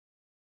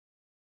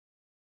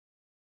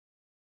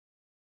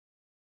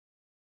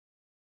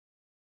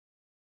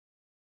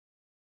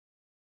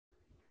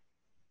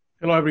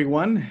Hello,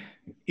 everyone.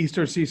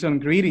 Easter season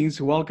greetings.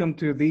 Welcome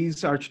to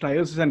this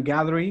Archdiocesan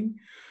gathering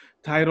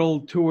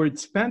titled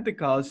Towards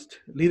Pentecost,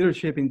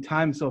 Leadership in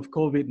Times of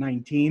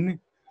COVID-19,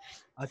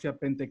 hacia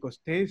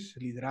Pentecostés,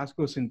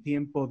 liderazgos en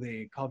tiempo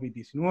de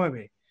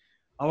COVID-19.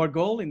 Our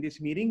goal in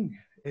this meeting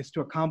is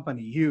to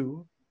accompany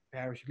you,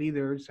 parish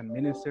leaders and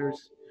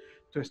ministers,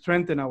 to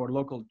strengthen our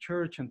local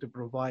church and to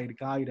provide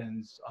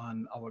guidance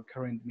on our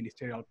current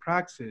ministerial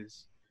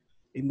praxis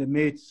in the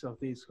midst of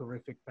this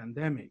horrific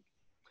pandemic.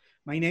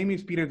 My name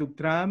is Peter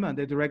Dutram. I'm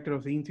the director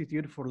of the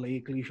Institute for Lay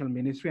Ecclesial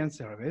Ministry and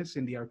Service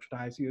in the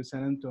Archdiocese of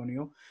San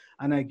Antonio,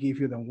 and I give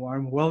you the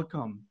warm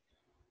welcome.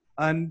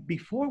 And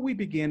before we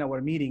begin our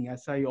meeting,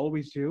 as I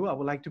always do, I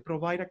would like to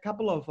provide a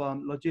couple of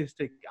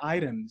logistic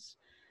items.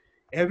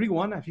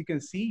 Everyone, as you can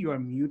see, you are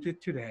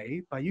muted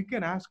today, but you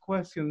can ask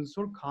questions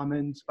or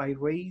comments by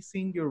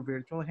raising your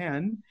virtual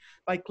hand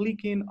by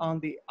clicking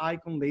on the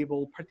icon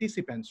labeled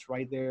participants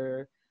right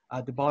there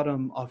at the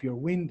bottom of your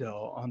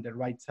window on the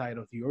right side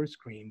of your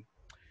screen.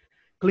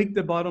 Click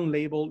the button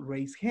labeled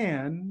raise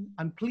hand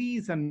and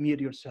please unmute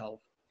yourself.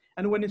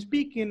 And when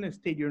speaking,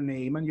 state your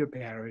name and your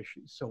parish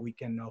so we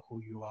can know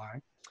who you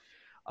are.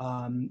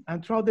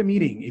 And throughout the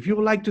meeting, if you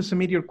would like to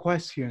submit your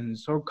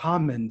questions or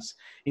comments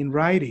in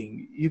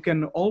writing, you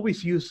can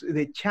always use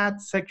the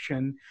chat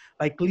section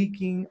by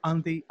clicking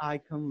on the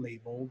icon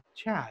labeled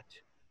chat,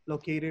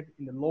 located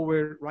in the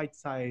lower right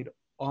side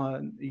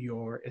on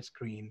your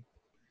screen.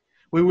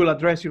 We will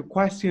address your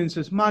questions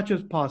as much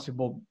as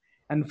possible.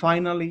 And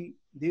finally,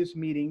 this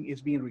meeting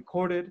is being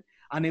recorded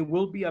and it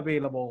will be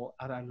available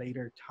at a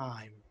later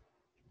time.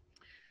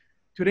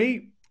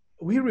 Today,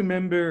 we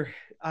remember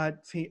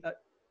St.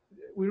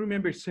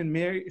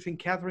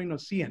 Catherine of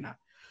Siena.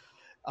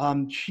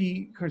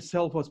 She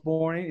herself was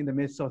born in the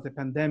midst of the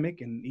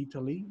pandemic in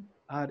Italy.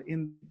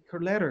 In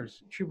her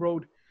letters, she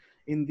wrote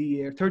in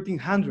the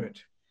 1300.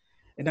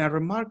 In a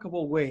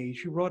remarkable way,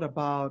 she wrote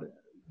about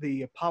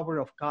the power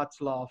of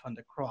God's love on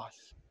the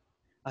cross,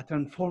 a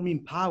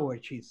transforming power,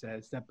 she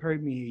says, that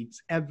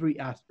permeates every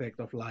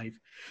aspect of life.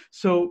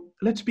 So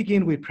let's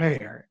begin with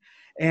prayer.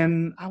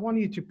 And I want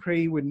you to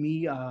pray with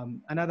me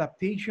an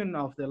adaptation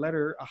of the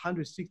letter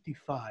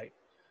 165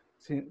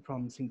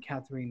 from St.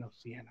 Catherine of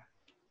Siena.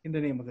 In the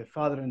name of the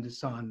Father, and the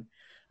Son,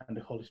 and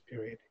the Holy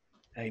Spirit.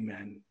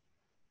 Amen.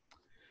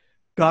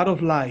 God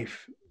of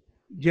life,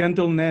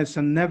 gentleness,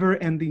 and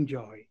never-ending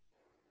joy,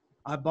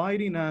 abide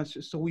in us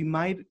so we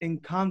might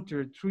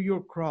encounter through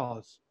your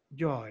cross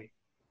joy.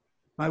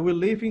 Might we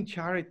live in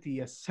charity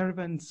as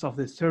servants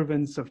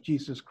of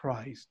Jesus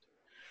Christ.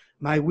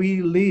 Might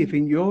we live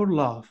in your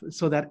love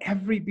so that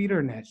every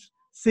bitterness,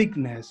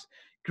 sickness,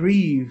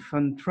 grief,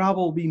 and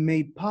trouble be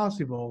made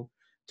possible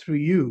through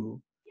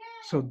you,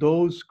 so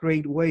those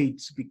great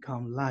weights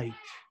become light.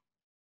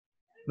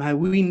 Might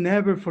we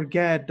never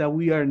forget that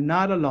we are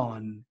not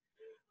alone,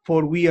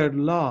 for we are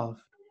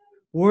loved,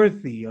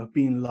 worthy of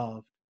being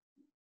loved.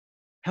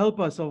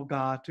 Help us, O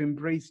God, to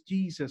embrace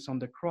Jesus on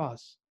the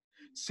cross.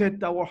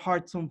 Set our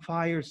hearts on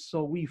fire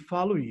so we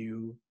follow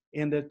you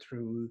in the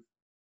truth.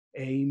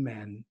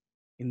 Amen.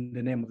 In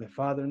the name of the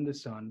Father, and the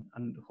Son,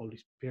 and the Holy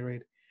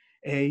Spirit.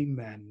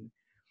 Amen.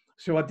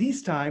 So at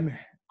this time,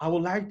 I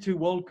would like to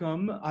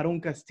welcome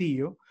Aaron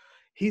Castillo.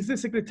 He's the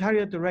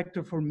Secretariat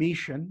Director for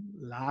Mission,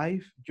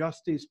 Life,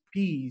 Justice,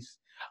 Peace,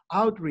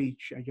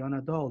 Outreach, and Young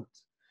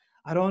Adults.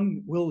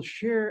 Aaron will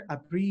share a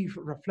brief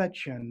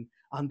reflection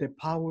on the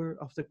power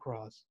of the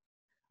cross.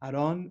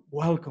 Aaron,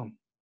 welcome.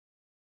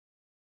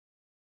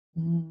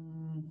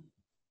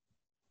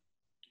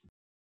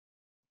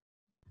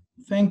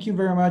 Thank you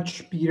very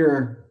much,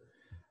 Peter.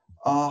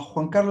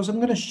 Juan Carlos, I'm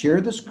going to share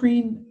the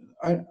screen.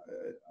 Am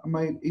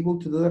I able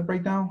to do that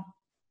right now?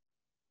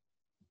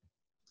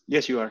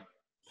 Yes, you are.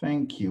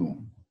 Thank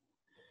you.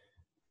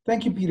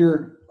 Thank you,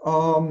 Peter.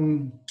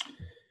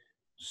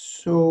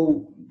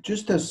 So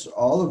just as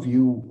all of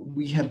you,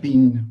 we have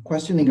been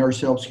questioning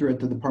ourselves here at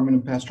the Department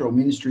of Pastoral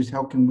Ministries,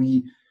 how can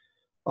we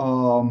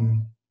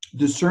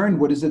discern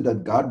what is it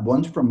that God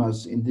wants from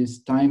us in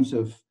these times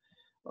of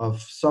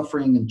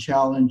suffering and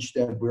challenge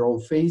that we're all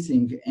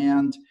facing.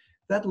 And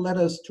that led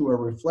us to a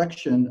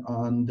reflection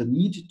on the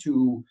need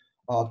to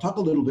talk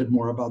a little bit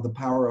more about the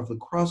power of the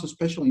cross,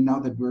 especially now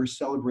that we're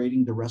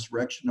celebrating the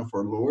resurrection of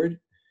our Lord.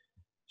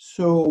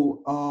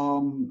 So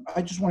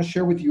I just want to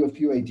share with you a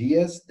few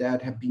ideas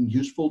that have been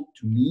useful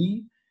to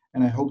me,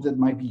 and I hope that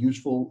might be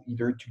useful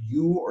either to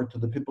you or to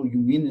the people you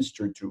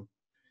minister to.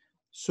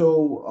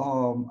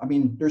 So, I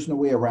mean, there's no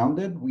way around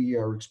it. We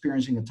are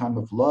experiencing a time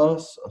of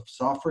loss, of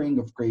suffering,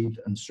 of great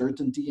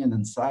uncertainty and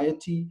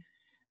anxiety.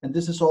 And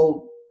this is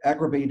all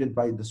aggravated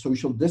by the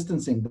social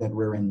distancing that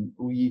we're in.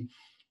 We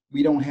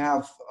don't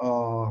have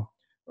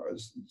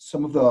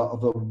some of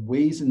the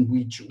ways in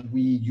which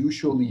we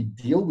usually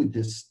deal with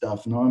this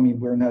stuff. No, I mean,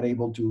 we're not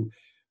able to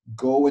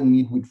go and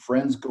meet with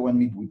friends, go and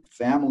meet with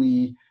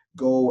family,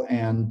 go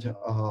and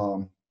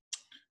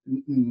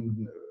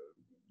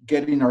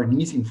get in our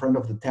knees in front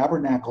of the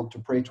tabernacle to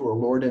pray to our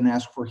Lord and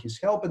ask for his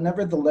help. And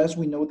nevertheless,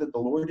 we know that the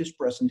Lord is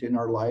present in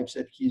our lives,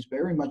 that he is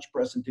very much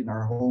present in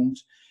our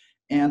homes.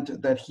 and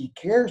that he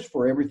cares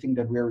for everything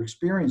that we're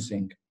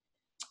experiencing.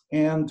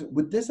 And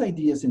with these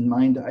ideas in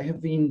mind, I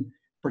have been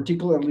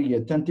particularly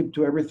attentive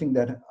to everything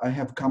that I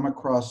have come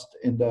across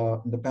in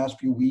the past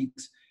few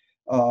weeks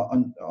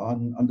on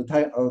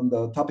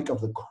the topic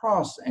of the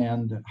cross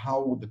and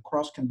how the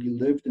cross can be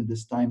lived in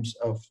these times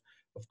of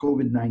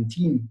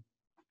COVID-19.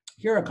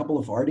 Here are a couple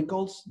of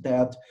articles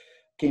that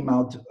came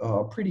out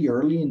pretty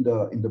early in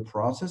the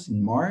process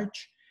in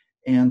March,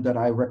 and that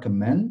I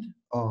recommend.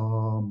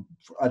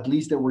 At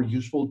least they were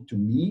useful to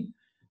me.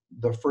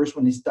 The first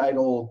one is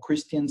titled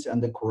 "Christians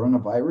and the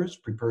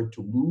Coronavirus: Prepared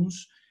to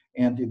Lose,"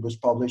 and it was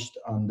published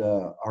on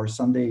our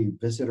Sunday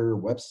Visitor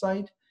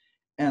website.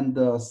 And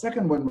the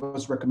second one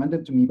was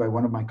recommended to me by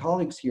one of my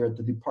colleagues here at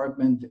the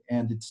department,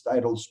 and it's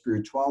titled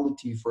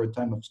 "Spirituality for a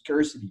Time of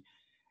Scarcity."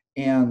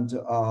 And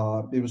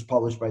it was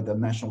published by the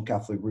National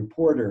Catholic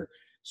Reporter.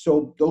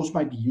 So those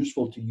might be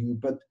useful to you.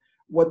 But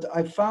what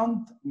I found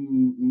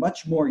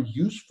much more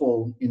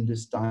useful in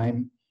this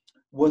time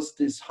was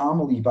this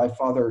homily by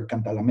Father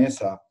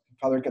Cantalamessa.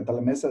 Father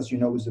Cantalamessa, as you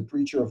know, is the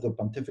preacher of the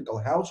pontifical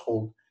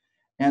household.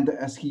 And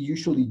as he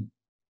usually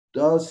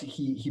does,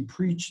 he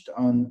preached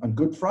on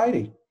Good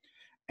Friday.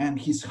 And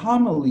his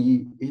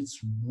homily, it's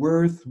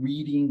worth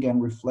reading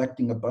and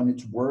reflecting upon.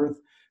 It's worth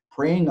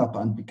praying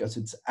upon because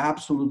it's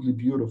absolutely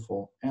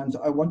beautiful. And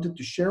I wanted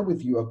to share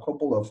with you a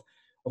couple of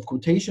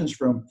quotations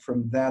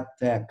from that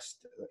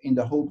text in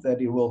the hope that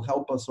it will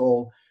help us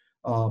all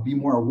be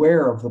more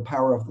aware of the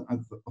power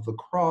of the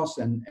cross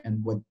and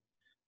what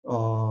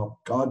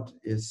God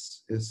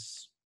is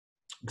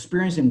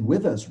experiencing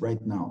with us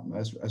right now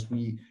as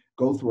we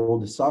go through all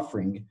the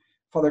suffering.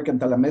 Father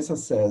Cantalamessa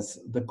says,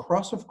 "The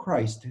cross of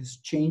Christ has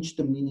changed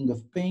the meaning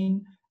of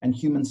pain and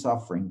human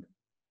suffering,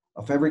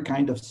 of every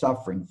kind of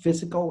suffering,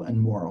 physical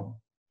and moral.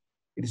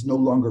 It is no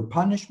longer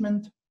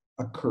punishment,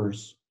 a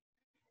curse.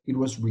 It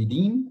was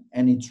redeemed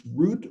and its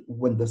root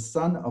when the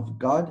Son of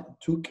God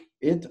took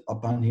it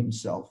upon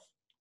himself.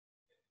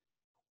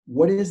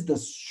 What is the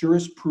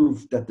surest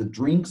proof that the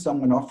drink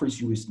someone offers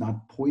you is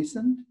not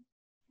poisoned?"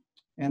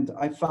 And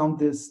I found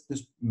this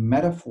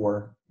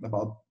metaphor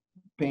about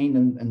pain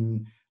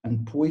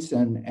and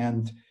poison,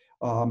 and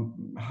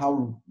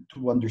how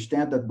to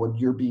understand that what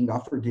you're being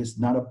offered is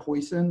not a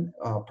poison,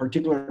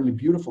 particularly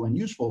beautiful and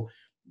useful.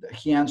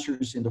 He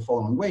answers in the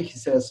following way. He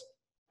says,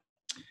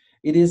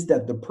 "It is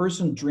that the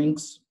person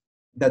drinks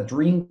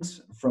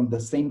from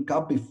the same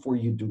cup before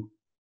you do.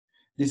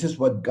 This is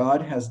what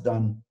God has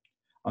done.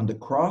 On the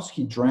cross,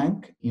 he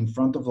drank in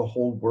front of the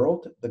whole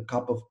world the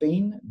cup of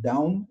pain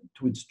down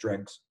to its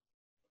dregs.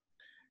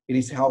 It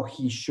is how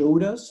he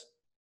showed us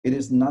it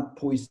is not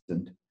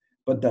poisoned,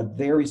 but that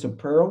there is a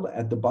pearl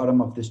at the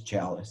bottom of this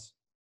chalice."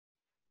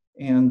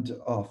 And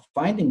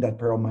finding that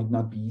pearl might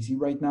not be easy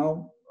right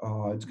now.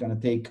 It's going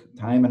to take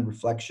time and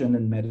reflection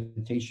and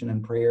meditation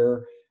and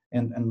prayer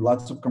and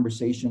lots of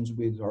conversations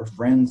with our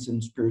friends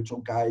and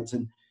spiritual guides.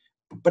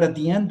 But at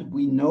the end,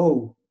 we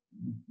know,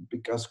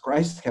 because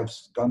Christ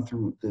has gone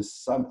through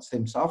this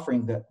same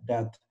suffering,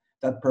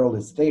 that pearl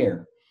is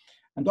there.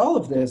 And all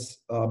of this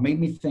made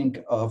me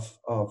think of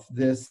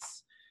this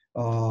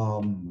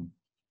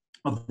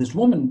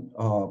woman,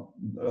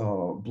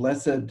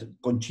 Blessed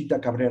Conchita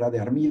Cabrera de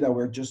Armida.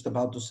 We're just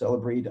about to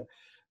celebrate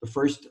the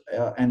first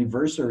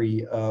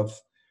anniversary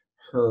of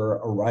her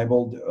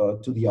arrival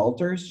to the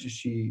altars.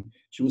 She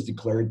was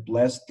declared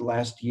blessed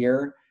last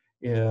year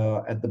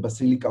at the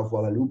Basilica of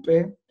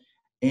Guadalupe,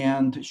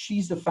 and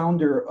she's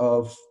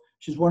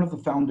one of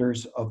the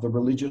founders of the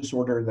religious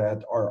order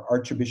that our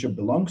Archbishop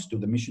belongs to,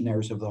 the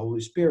Missionaries of the Holy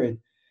Spirit.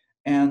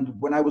 And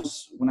when I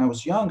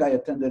was young, I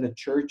attended a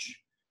church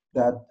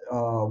that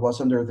was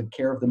under the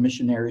care of the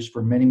missionaries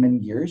for many, many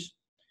years.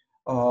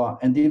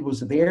 And it was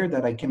there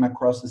that I came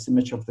across this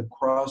image of the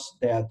cross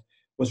that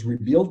was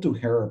revealed to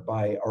her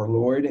by our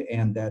Lord,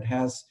 and that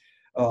has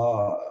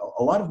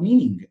a lot of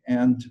meaning.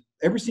 And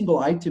every single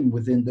item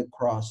within the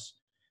cross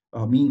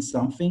means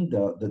something.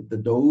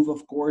 The dove,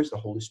 of course, the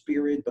Holy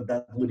Spirit, but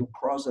that little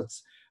cross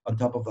that's on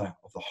top of the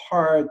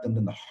heart, and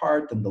then the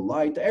heart and the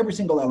light. Every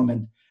single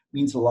element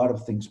means a lot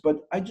of things.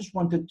 But I just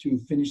wanted to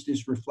finish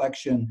this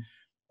reflection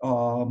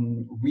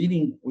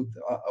reading with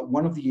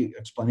one of the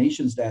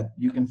explanations that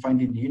you can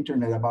find in the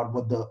internet about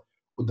what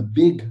the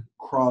big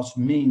cross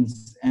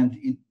means, and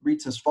it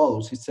reads as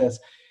follows. It says,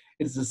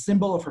 "It is a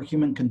symbol of our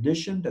human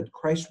condition that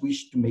Christ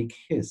wished to make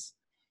his.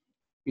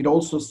 It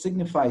also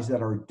signifies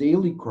that our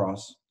daily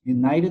cross,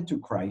 united to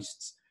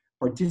Christ's,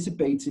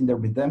 participates in the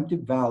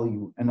redemptive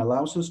value and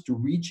allows us to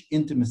reach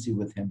intimacy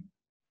with him.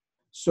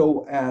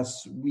 So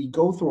as we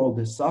go through all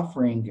this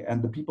suffering,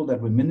 and the people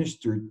that we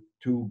minister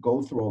to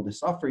go through all this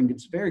suffering,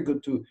 it's very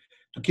good to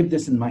keep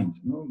this in mind.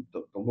 You know,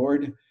 the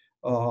Lord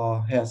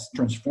has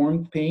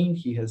transformed pain.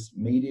 He has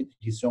made it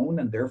his own,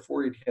 and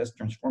therefore it has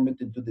transformed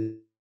it into the..."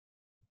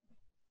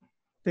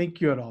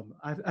 Thank you, Rob.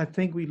 I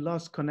think we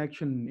lost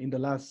connection in the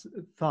last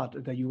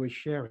thought that you were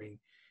sharing.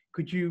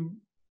 Could you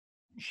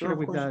Sure, share of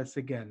with course. us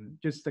again?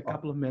 Just a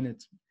couple of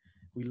minutes.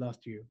 We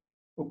lost you.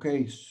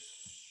 Okay,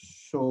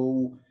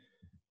 so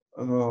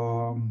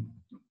um,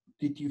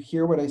 did you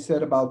hear what I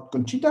said about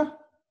Conchita?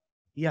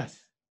 Yes.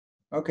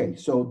 Okay,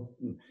 so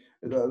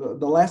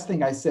the last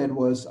thing I said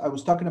was I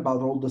was talking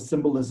about all the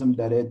symbolism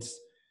that it's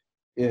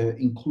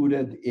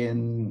included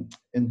in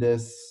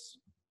this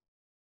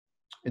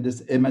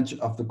image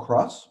of the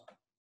cross,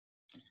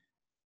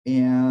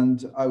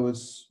 and I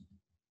was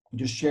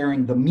just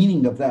sharing the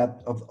meaning of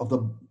that of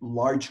the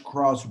large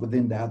cross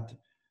within that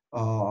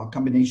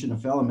combination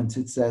of elements.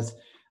 It says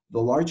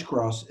the large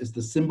cross is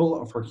the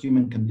symbol of our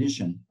human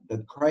condition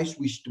that Christ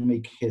wished to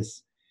make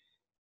his.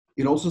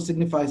 It also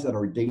signifies that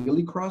our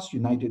daily cross,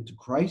 united to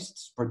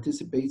Christ's,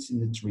 participates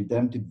in its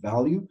redemptive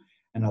value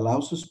and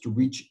allows us to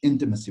reach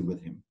intimacy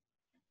with him.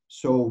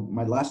 So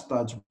my last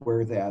thoughts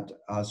were that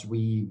as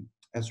we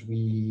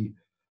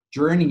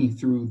journey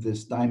through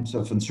these times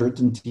of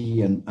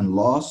uncertainty and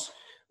loss,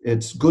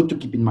 it's good to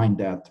keep in mind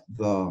that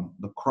the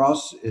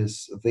cross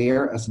is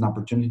there as an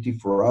opportunity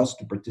for us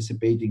to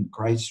participate in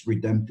Christ's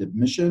redemptive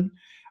mission,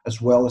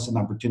 as well as an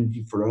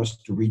opportunity for us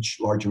to reach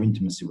larger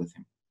intimacy with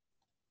him.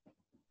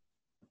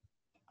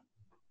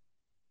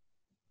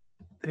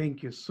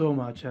 Thank you so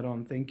much,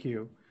 Aaron. Thank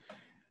you.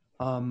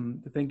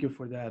 Thank you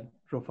for that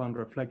profound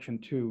reflection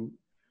too.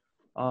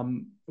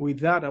 With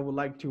that, I would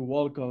like to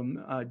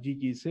welcome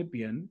Gigi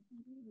Sipien.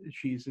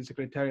 She's the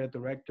Secretariat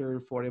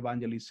Director for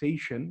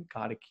Evangelization,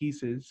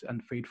 Catechesis,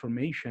 and Faith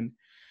Formation.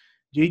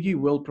 Gigi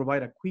will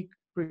provide a quick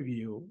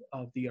preview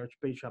of the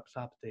Archbishop's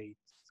updates.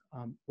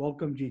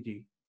 Welcome,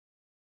 Gigi.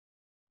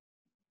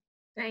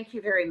 Thank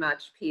you very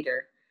much,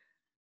 Peter.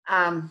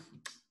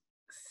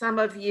 Some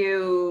of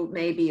you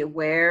may be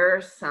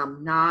aware,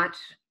 some not,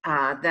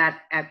 that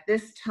at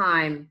this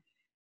time,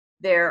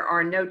 there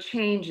are no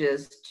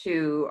changes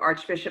to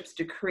Archbishop's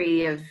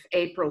decree of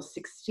April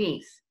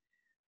 16th,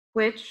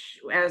 which,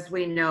 as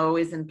we know,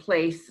 is in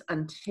place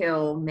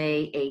until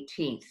May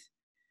 18th.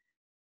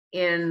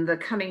 In the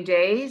coming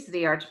days,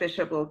 the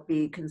Archbishop will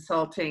be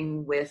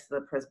consulting with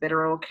the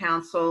Presbyteral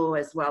Council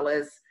as well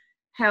as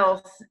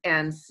health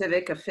and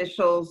civic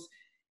officials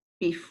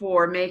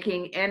before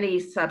making any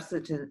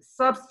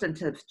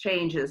substantive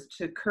changes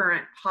to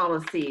current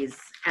policies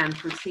and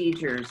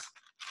procedures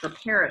for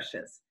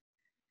parishes.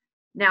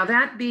 Now,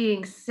 that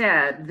being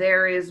said,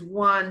 there is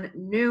one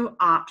new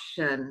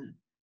option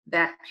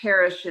that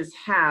parishes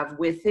have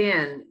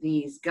within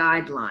these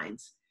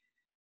guidelines.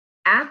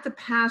 At the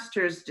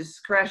pastor's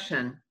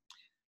discretion,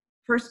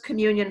 First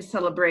Communion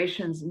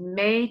celebrations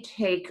may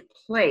take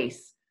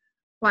place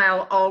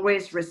while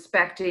always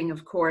respecting,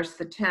 of course,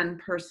 the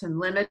 10-person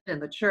limit in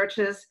the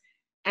churches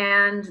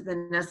and the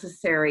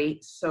necessary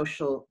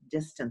social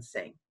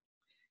distancing.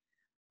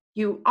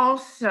 You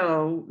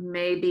also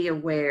may be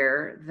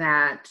aware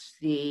that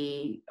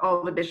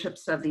all the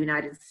bishops of the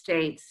United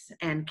States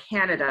and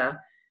Canada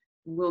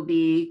will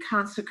be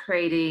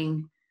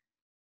consecrating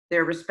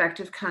their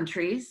respective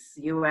countries,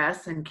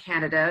 US and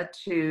Canada,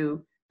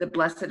 to the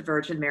Blessed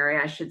Virgin Mary,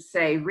 I should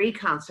say,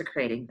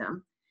 reconsecrating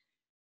them.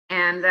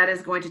 And that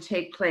is going to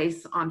take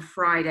place on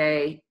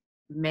Friday,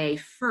 May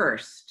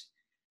 1st.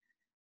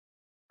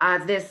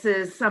 This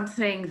is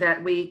something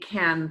that we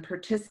can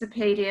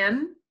participate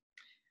in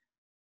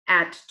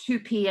at 2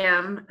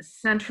 p.m.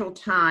 Central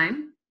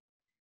Time.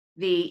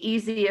 The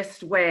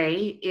easiest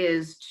way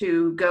is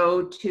to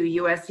go to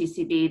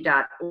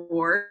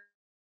usccb.org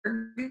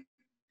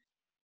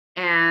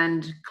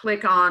and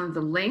click on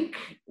the link,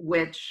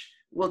 which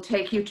will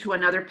take you to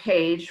another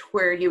page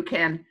where you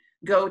can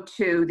go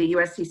to the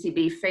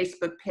USCCB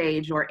Facebook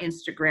page or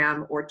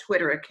Instagram or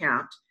Twitter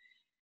account.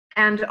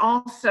 And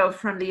also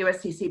from the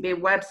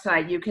USCCB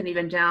website, you can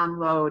even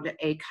download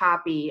a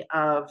copy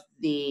of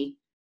the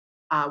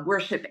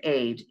worship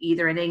aid,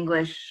 either in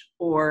English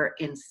or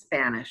in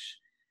Spanish.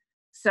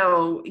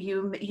 So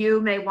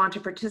you may want to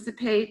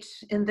participate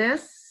in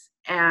this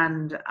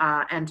and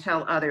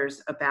tell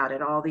others about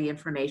it. All the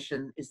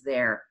information is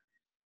there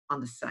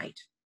on the site.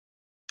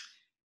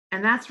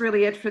 And that's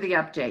really it for the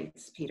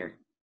updates, Peter.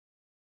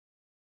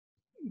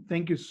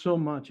 Thank you so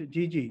much,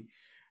 Gigi.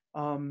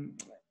 With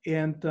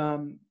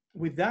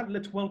that,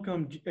 let's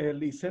welcome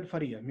Lisette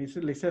Faria. Ms.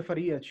 Lisette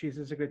Faria, she's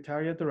the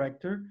Secretariat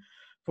Director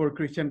for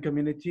Christian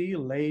Community,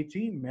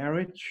 Laity,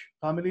 Marriage,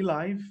 Family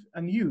Life,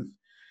 and Youth.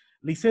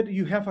 Lisette,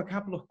 you have a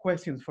couple of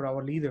questions for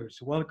our leaders.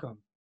 Welcome.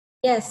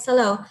 Yes,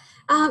 hello.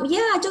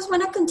 I just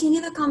want to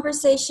continue the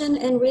conversation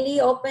and really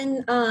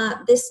open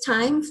this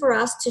time for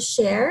us to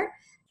share.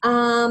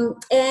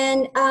 It's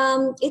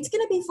going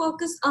to be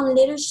focused on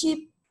leadership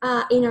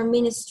in our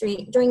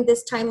ministry during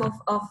this time of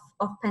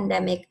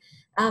pandemic.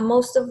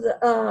 All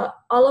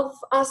of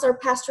us are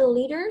pastoral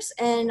leaders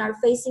and are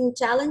facing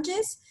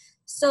challenges.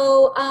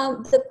 So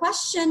the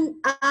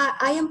question,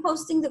 I am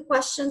posting the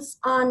questions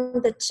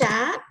on the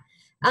chat,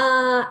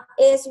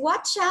 is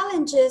what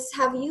challenges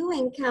have you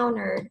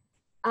encountered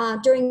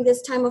during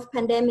this time of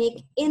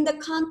pandemic in the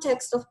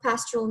context of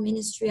pastoral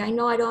ministry? I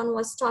know Aaron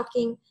was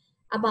talking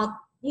about,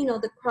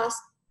 the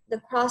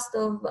cross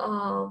of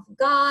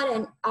God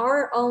and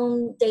our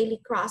own daily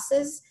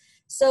crosses.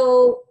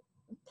 So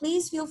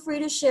please feel free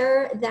to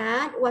share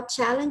that. What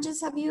challenges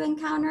have you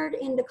encountered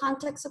in the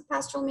context of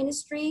pastoral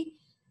ministry?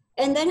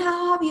 And then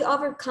how have you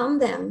overcome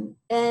them?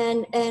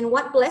 And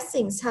what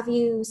blessings have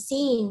you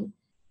seen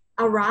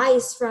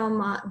arise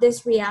from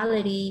this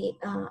reality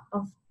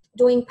of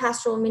doing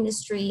pastoral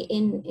ministry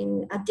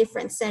in a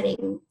different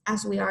setting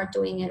as we are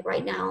doing it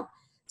right now?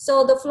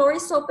 So the floor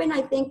is open.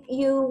 I think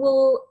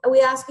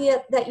we ask you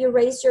that you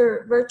raise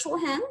your virtual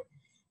hand,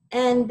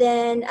 and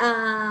then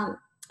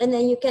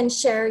you can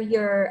share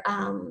your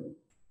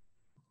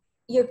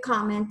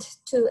comment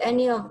to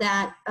any of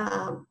that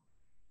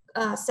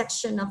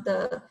section of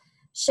the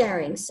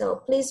sharing. So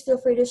please feel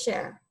free to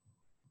share.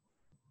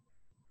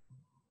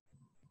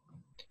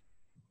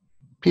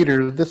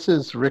 Peter, this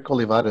is Rick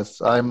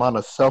Olivares. I'm on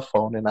a cell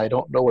phone and I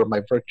don't know where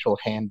my virtual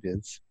hand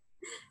is.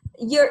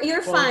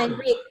 You're fine,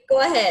 Rick. Go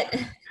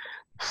ahead.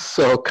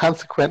 So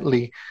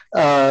consequently,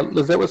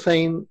 Lizette was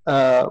saying,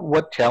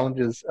 what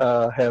challenges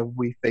have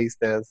we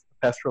faced as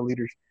pastoral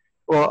leaders?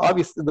 Well,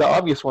 obviously, the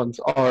obvious ones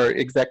are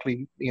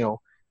exactly,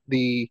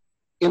 the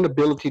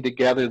inability to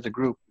gather as a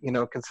group.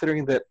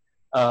 Considering that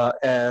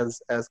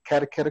as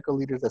catechetical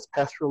leaders, as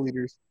pastoral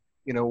leaders,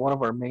 one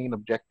of our main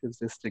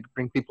objectives is to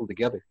bring people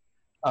together.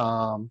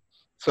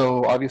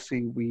 So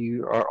obviously, we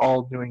are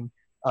all doing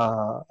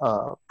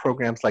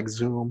programs like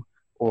Zoom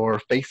or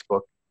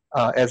Facebook.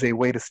 As a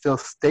way to still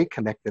stay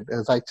connected.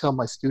 As I tell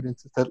my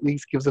students, it at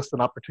least gives us an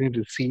opportunity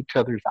to see each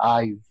other's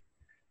eyes,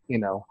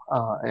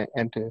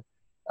 and to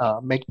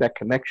make that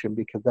connection,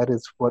 because that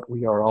is what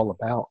we are all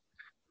about.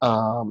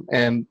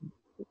 And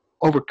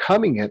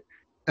overcoming it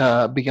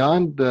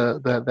beyond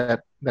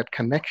that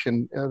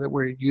connection that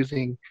we're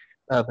using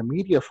the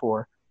media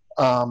for,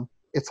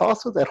 it's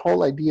also that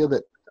whole idea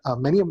that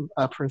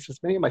for instance,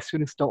 many of my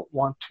students don't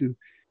want to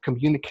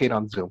communicate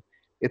on Zoom.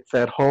 It's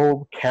that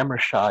whole camera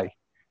shy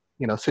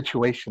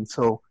situation.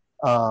 So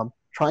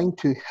trying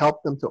to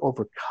help them to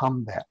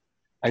overcome that,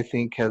 I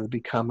think, has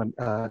become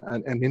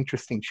an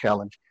interesting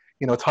challenge.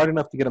 It's hard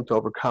enough to get them to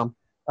overcome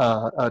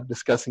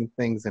discussing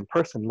things in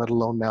person, let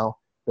alone now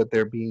that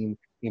they're being,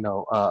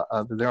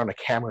 they're on a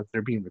camera,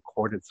 they're being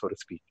recorded, so to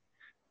speak.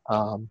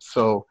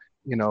 So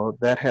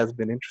that has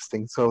been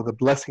interesting. So the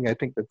blessing, I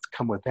think, that's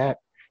come with that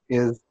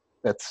is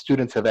that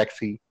students have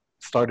actually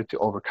started to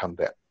overcome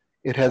that.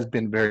 It has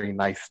been very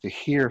nice to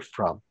hear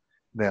from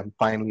them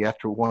finally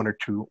after 1 or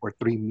 2 or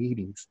 3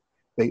 meetings.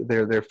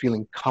 They're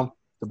feeling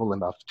comfortable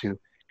enough to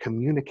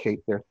communicate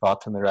their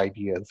thoughts and their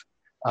ideas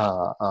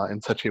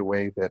in such a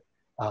way that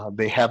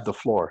they have the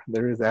floor.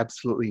 There is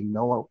absolutely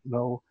no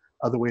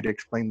other way to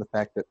explain the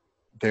fact that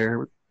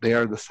they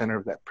are the center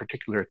of that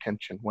particular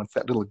attention once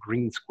that little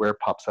green square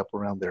pops up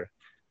around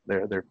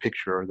their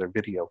picture or their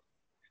video.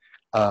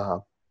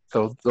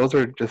 So those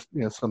are just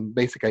some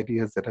basic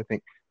ideas that I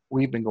think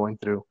we've been going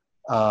through.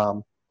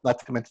 Not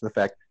to mention the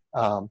fact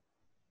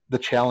the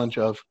challenge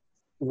of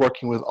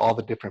working with all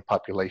the different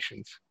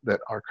populations that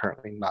are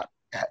currently not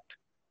at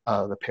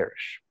the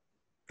parish.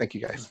 Thank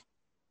you, guys.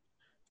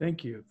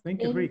 Thank you,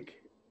 Rick.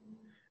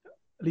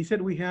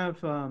 Lizette, we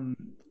have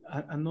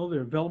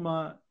another,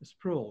 Velma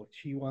Sproul.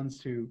 She wants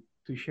to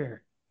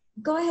share.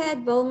 Go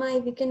ahead, Velma,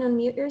 if you can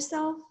unmute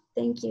yourself.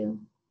 Thank you.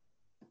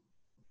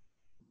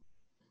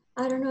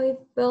 I don't know if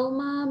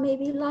Velma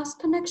maybe lost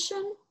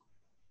connection.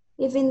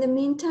 If in the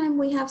meantime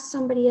we have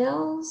somebody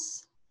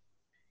else.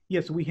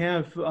 Yes, we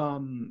have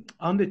on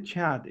the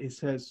chat, it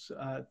says,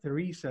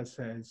 Teresa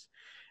says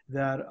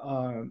that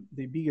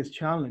the biggest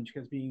challenge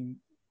has been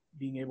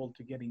being able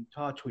to get in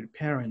touch with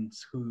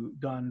parents who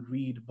don't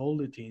read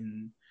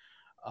bulletin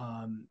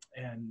and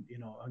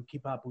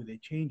keep up with the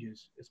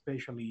changes,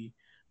 especially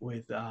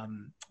with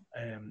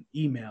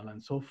email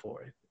and so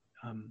forth.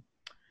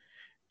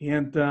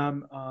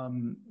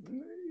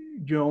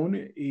 Joan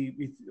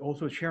is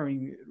also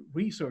sharing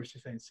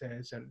resources and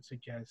says and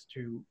suggests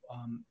to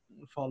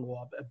follow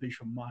up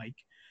Bishop Mike.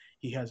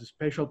 He has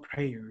special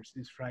prayers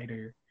this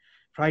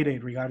Friday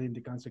regarding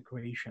the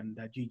consecration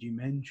that Gigi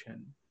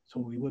mentioned.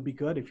 So it would be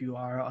good if you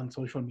are on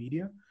social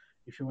media,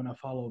 if you want to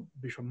follow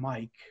Bishop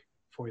Mike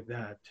for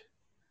that.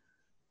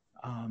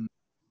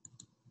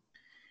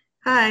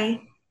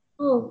 Hi.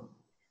 Oh,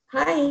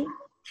 hi.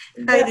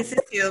 Hi, this is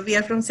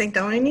Sylvia from St.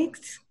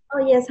 Dominic's. Oh,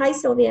 yes. Hi,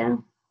 Sylvia.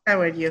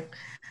 How are you?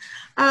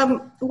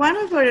 One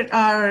of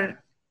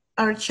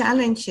our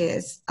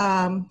challenges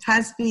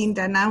has been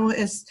that now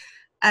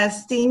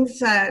as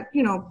things,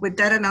 with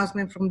that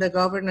announcement from the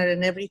governor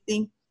and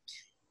everything,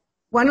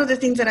 one of the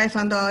things that I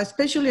found out,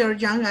 especially our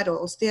young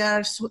adults, they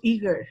are so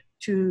eager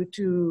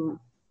to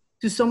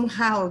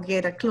somehow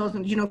get a close,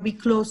 be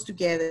close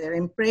together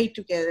and pray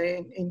together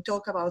and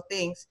talk about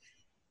things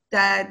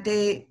that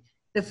the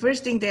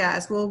first thing they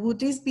ask, well, would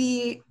this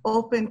be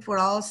open for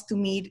us to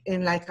meet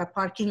in like a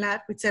parking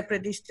lot with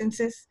separate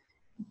distances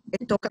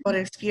and talk about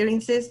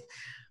experiences?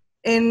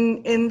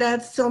 And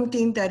that's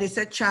something that is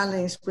a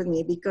challenge with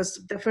me,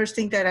 because the first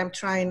thing that I'm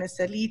trying as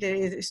a leader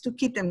is to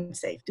keep them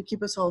safe, to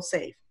keep us all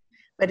safe.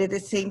 But at the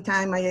same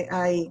time,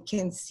 I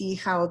can see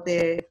how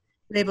the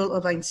level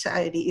of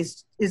anxiety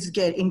is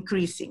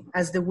increasing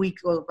as the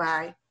week goes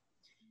by.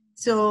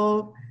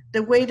 So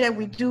the way that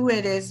we do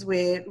it is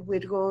we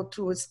go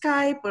through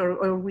Skype,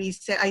 or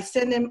I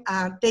send them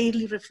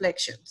daily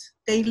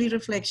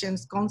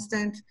reflections,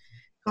 constant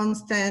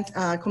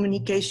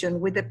communication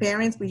with the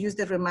parents. We use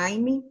the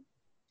Remind Me.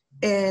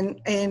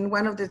 And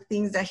one of the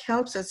things that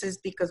helps us is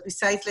because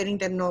besides letting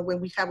them know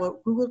when we have a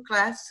Google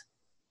Class,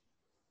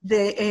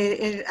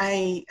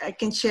 I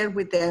can share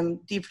with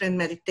them different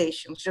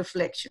meditations,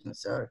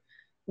 reflections, or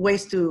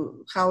ways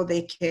to how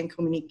they can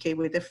communicate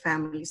with their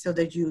families, so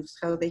the youth,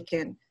 how they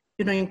can,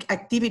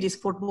 activities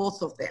for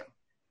both of them.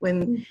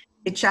 When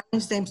they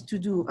challenge them to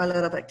do a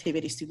lot of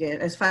activities together,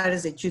 as far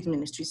as the youth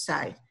ministry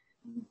side.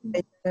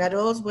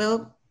 Adults,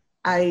 well,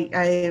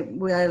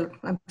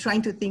 I'm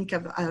trying to think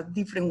of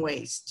different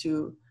ways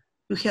to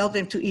help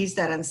them to ease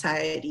that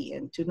anxiety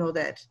and to know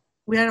that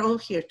we are all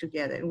here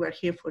together and we're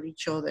here for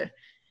each other.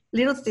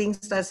 Little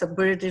things as a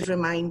birthday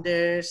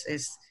reminders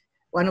is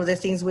one of the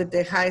things with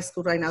the high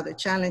school right now. The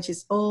challenge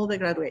is all the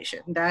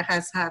graduation that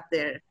has had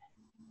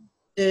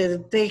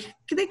they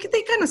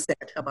kind of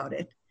sad about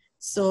it.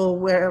 So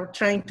we're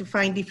trying to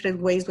find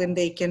different ways when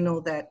they can know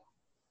that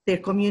their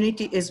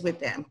community is with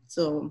them.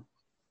 So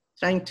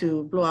trying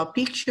to blow out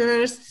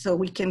pictures so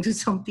we can do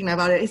something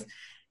about it.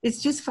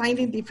 It's just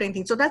finding different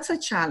things. So that's a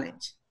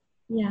challenge.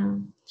 Yeah.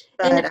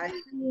 But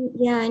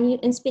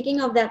and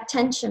speaking of that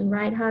tension,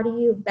 right? How do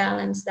you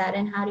balance that,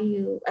 and how do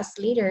you, as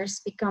leaders,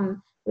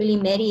 become really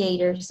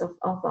mediators of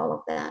all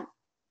of that?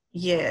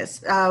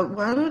 Yes.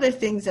 One of the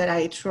things that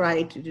I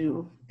try to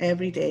do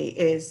every day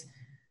is,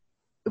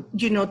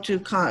 to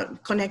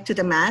connect to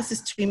the Mass, the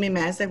streaming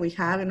Mass that we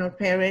have in our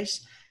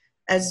parish,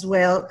 as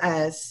well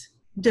as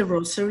the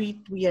Rosary.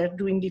 We are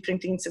doing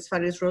different things as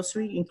far as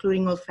Rosary,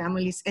 including all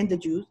families and the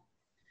youth.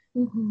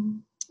 Mm-hmm.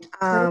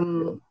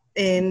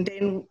 And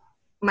then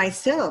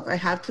myself, I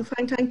have to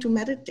find time to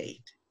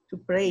meditate, to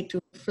pray, to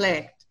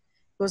reflect,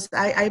 because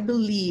I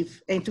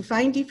believe, and to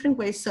find different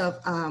ways of,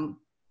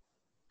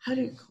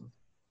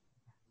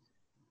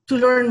 to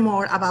learn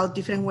more about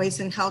different ways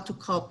and how to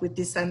cope with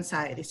these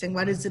anxieties and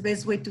what is the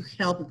best way to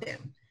help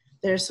them.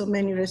 There are so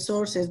many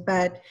resources,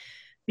 but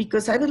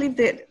because I believe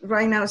that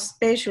right now,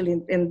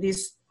 especially in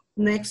these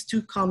next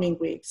 2 coming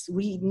weeks,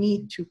 we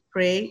need to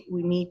pray,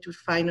 we need to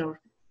find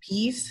our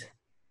peace,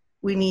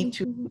 we need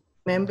to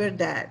remember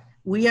that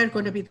we are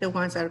going to be the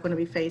ones that are going to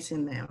be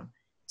facing them.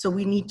 So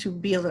we need to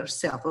build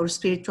ourselves, our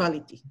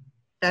spirituality.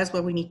 That's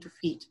what we need to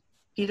feed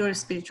our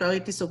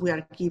spirituality, so we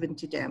are given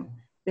to them.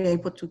 We're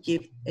able to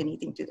give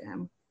anything to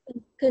them.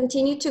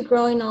 Continue to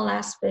grow in all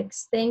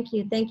aspects. Thank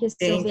you, Sylvia.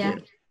 Thank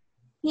you.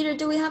 Peter,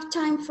 do we have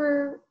time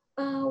for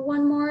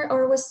one more,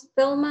 or was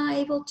Velma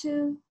able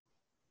to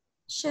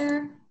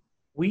share?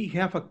 We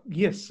have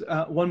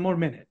one more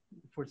minute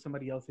for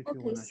somebody else if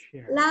you want to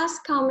share.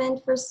 Last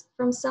comment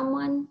from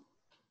someone.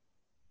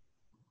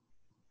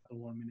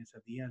 1 minute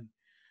at the end.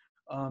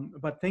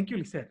 But thank you,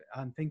 Lisette,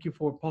 and thank you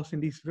for posing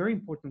these very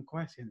important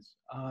questions.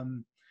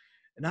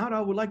 Now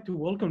I would like to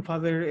welcome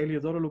Father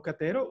Eliodoro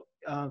Lucatero.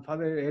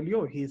 Father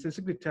Elio, he is the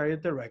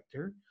Secretariat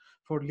Director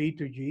for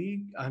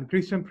Liturgy and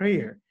Christian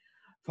Prayer.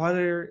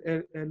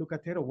 Father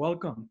Lucatero,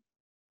 welcome.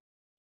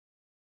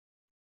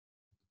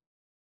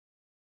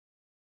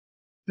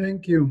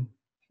 Thank you.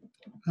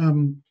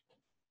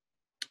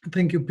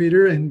 Thank you,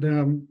 Peter, and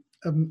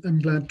I'm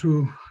glad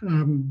to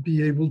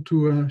be able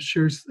to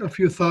share a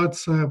few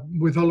thoughts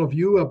with all of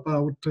you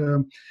about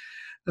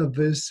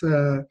this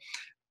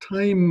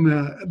time,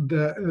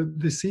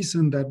 the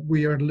season that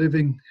we are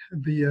living,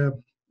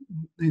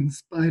 in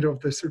spite of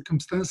the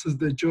circumstances,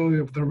 the joy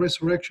of the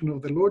resurrection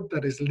of the Lord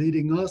that is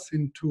leading us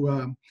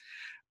into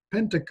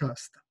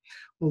Pentecost.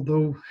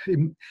 Although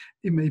it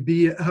may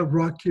be a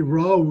rocky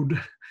road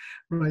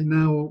right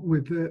now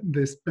with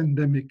this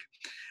pandemic,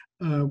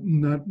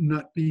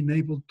 not being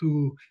able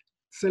to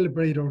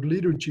celebrate our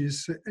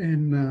liturgies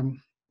and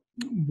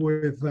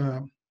with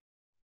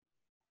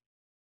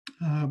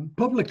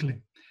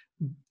publicly,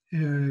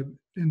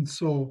 and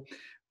so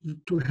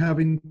to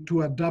having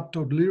to adapt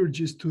our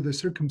liturgies to the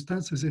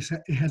circumstances,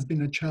 it has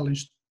been a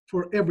challenge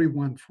for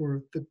everyone,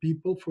 for the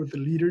people, for the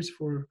leaders,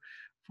 for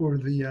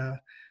the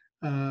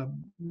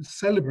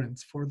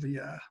celebrants, for the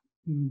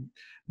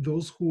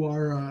those who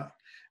are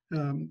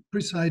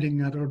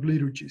presiding at our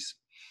liturgies.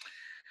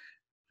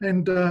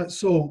 And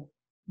so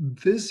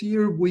this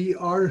year we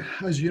are,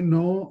 as you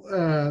know,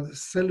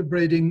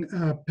 celebrating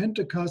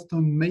Pentecost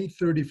on May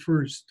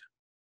 31st.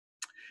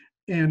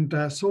 And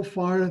so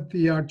far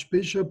the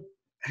Archbishop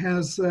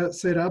has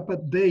set up a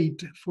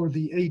date for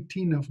the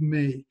 18th of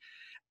May.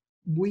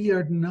 We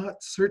are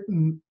not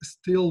certain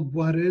still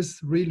what is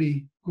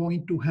really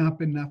going to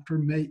happen after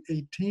May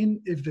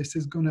 18, if this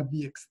is going to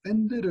be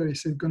extended or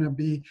is it going to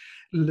be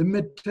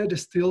limited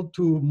still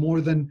to more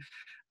than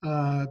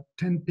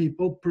 10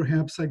 people,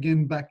 perhaps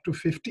again back to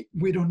 50.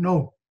 We don't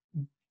know.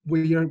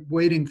 We are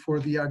waiting for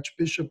the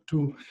Archbishop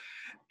to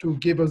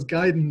give us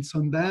guidance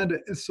on that.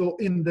 So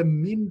in the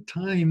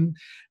meantime,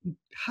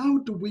 how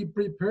do we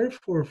prepare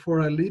for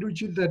a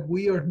liturgy that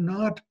we are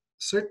not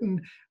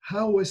certain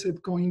how is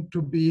it going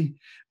to be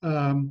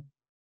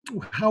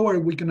how are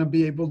we going to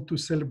be able to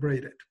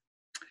celebrate it?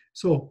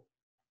 So,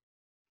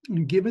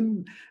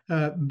 given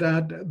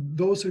that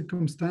those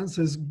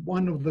circumstances,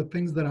 one of the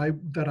things that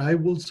I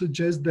will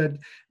suggest that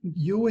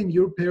you and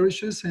your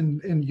parishes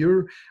and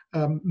your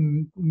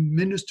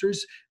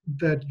ministers,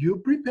 that you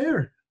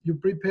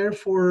prepare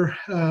for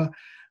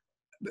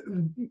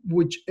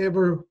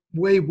whichever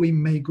way we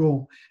may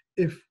go.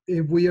 If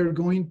we are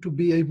going to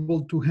be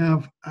able to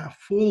have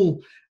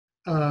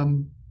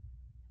um,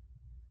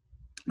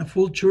 a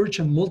full church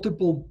and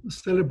multiple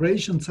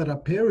celebrations at a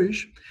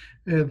parish,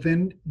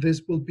 then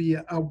this will be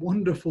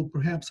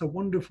perhaps a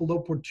wonderful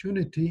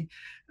opportunity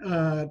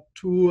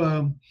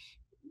to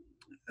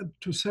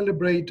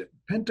celebrate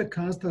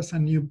Pentecost as a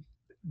new.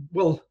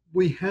 Well,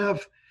 we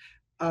have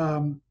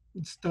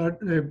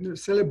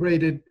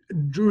celebrated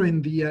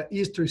during the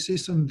Easter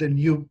season the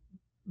new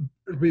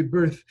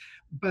rebirth,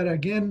 but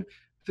again,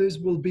 this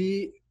will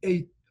be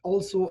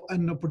also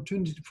an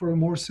opportunity for a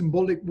more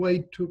symbolic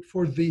way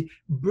for the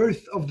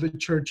birth of the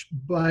church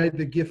by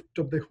the gift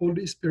of the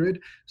Holy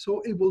Spirit. So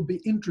it will be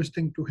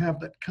interesting to have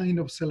that kind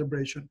of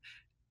celebration.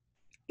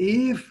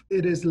 If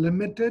it is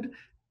limited,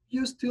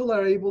 you still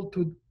are able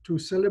to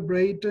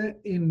celebrate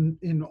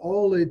in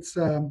all its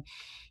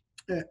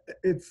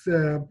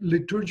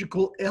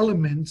liturgical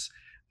elements,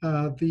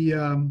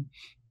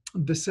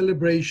 the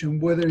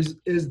celebration, whether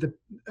is the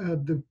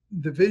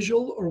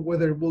visual or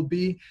whether it will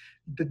be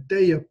the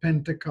day of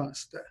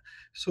Pentecost.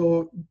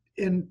 So,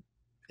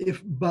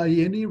 if by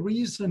any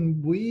reason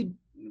we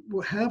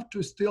have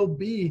to still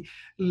be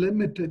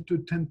limited to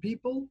 10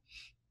 people,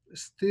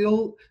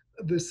 still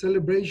the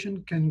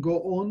celebration can go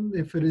on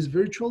if it is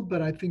virtual,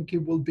 but I think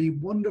it will be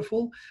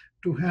wonderful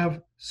to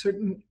have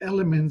certain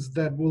elements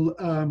that will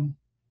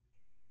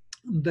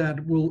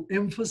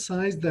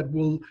emphasize, that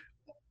will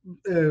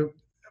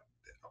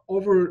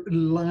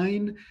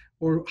overline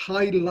or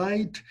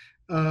highlight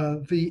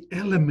the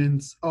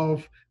elements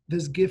of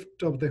this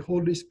gift of the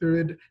Holy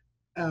Spirit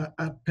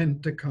at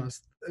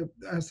Pentecost,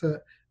 as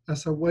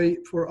a way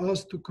for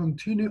us to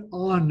continue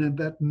on, and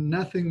that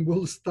nothing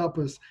will stop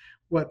us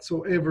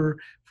whatsoever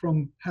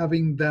from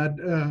having that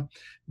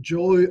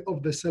joy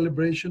of the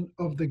celebration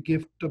of the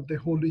gift of the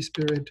Holy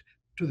Spirit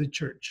to the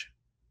church.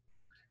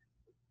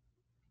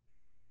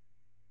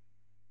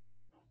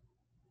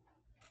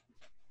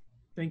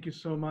 Thank you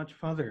so much,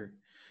 Father.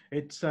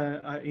 It's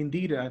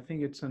indeed, I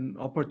think it's an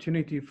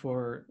opportunity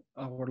for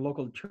our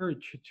local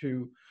church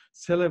to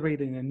celebrate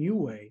in a new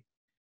way.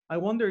 I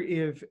wonder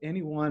if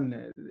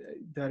anyone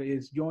that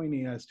is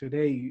joining us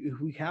today, if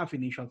we have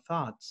initial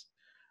thoughts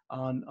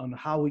on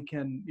how we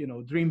can,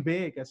 dream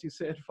big, as you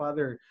said,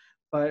 Father,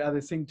 but at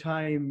the same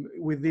time,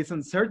 with this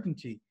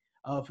uncertainty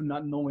of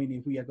not knowing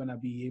if we are going to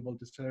be able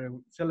to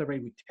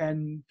celebrate with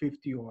 10,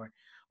 50, or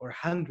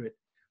 100.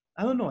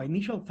 I don't know,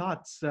 initial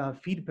thoughts,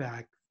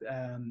 feedback,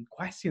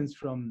 questions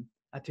from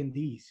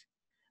attendees.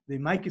 The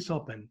mic is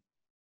open.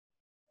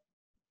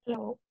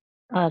 Hello.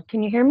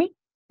 Can you hear me?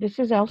 This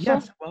is Elsa.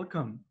 Yes,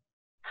 welcome.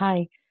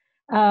 Hi.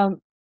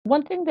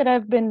 One thing that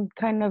I've been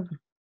kind of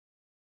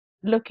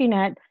looking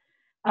at,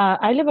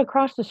 I live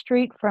across the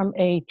street from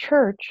a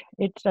church.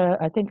 It's,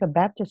 I think, a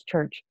Baptist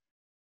church.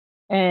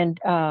 And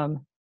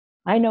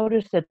I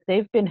noticed that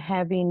they've been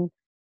having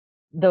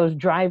those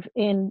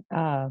drive-in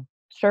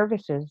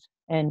services.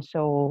 And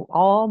so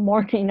all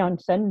morning on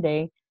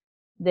Sunday,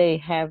 they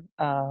have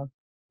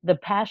the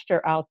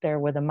pastor out there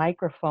with a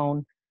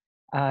microphone.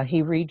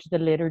 He reads the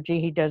liturgy.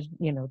 He does,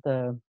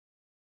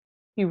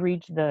 he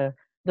reads the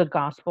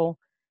gospel,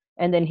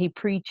 and then he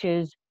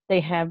preaches. They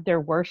have their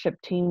worship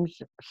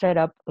teams set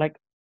up like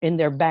in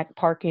their back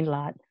parking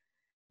lot,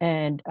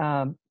 and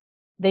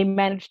they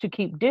manage to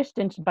keep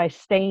distance by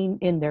staying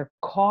in their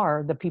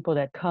car, the people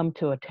that come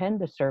to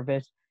attend the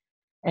service.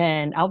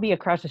 And I'll be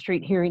across the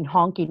street hearing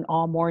honking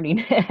all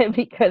morning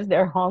because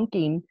they're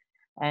honking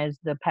as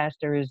the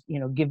pastor is,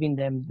 giving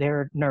them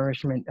their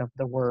nourishment of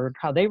the word,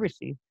 how they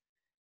receive.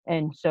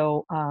 And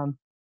so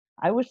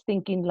I was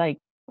thinking, like,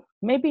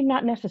 maybe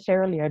not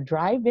necessarily a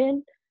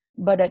drive-in,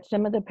 but at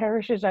some of the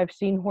parishes I've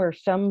seen where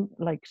some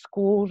like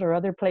schools or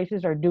other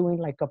places are doing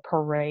like a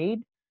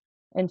parade.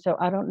 And so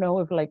I don't know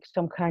if like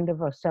some kind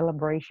of a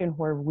celebration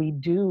where we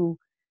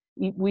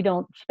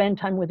don't spend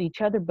time with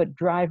each other, but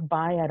drive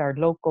by at our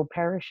local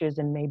parishes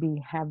and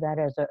maybe have that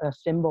as a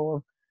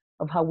symbol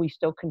of how we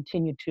still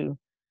continue to,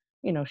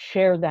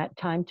 share that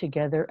time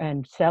together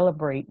and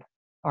celebrate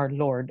our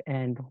Lord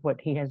and what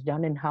he has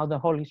done and how the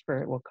Holy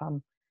Spirit will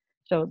come.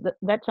 So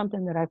that's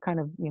something that I've kind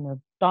of,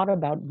 thought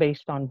about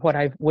based on what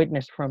I've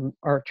witnessed from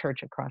our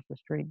church across the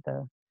street,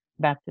 the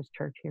Baptist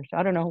church here. So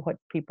I don't know what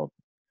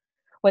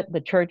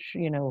the church,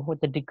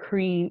 what the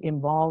decree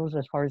involves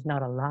as far as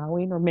not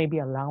allowing or maybe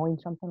allowing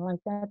something like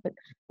that, but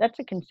that's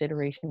a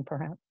consideration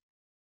perhaps.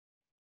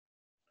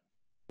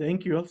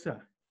 Thank you,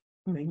 Elsa.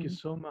 Thank you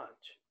so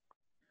much.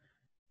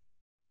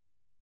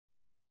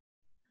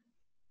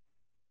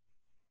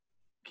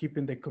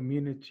 Keeping the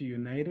community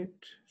united,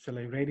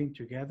 celebrating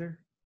together.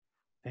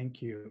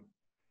 Thank you.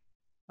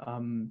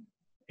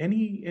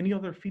 Any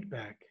other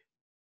feedback,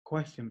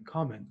 question,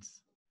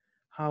 comments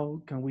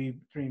How can we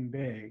dream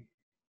big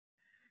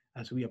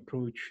as we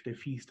approach the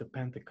Feast of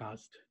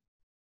Pentecost?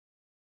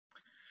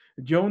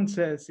 Joan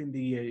says in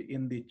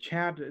the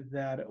chat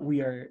that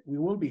we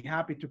will be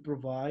happy to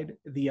provide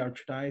the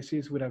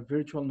Archdiocese with a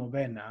virtual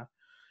novena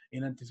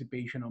in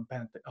anticipation of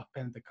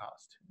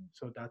Pentecost.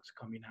 So that's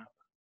coming up,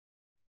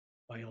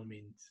 by all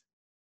means.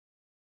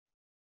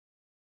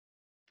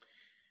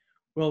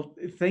 Well,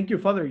 thank you,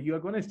 Father. You are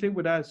going to stay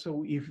with us,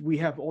 so if we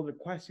have other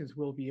questions,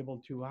 we'll be able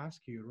to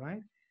ask you,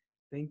 right?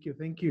 Thank you,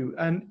 thank you.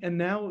 And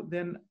now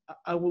then,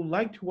 I would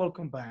like to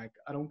welcome back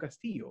Aaron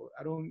Castillo.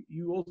 Aaron,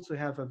 you also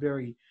have a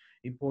very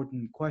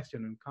important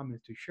question and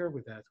comments to share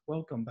with us.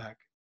 Welcome back.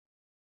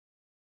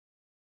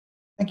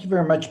 Thank you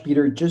very much,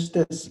 Peter. Just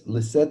as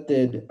Lisette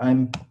did,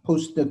 I'm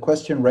posting a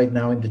question right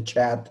now in the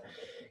chat.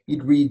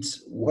 It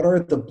reads, what are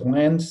the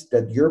plans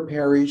that your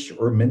parish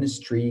or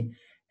ministry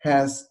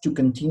has to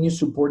continue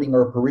supporting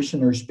our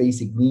parishioners'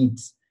 basic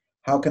needs?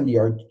 How can the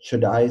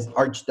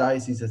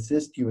Archdiocese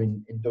assist you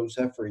in those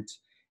efforts?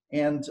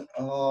 And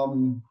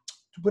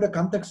to put a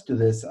context to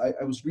this,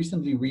 I was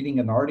recently reading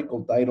an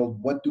article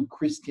titled, What Do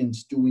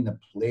Christians Do in a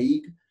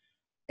Plague?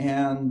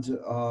 And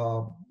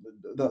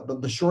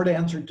the short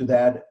answer to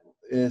that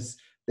is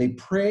they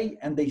pray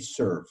and they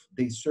serve.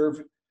 They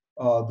serve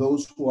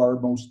those who are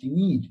most in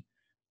need.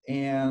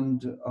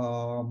 And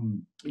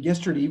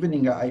yesterday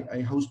evening,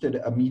 I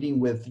hosted a meeting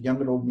with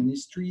Young Adult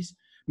ministry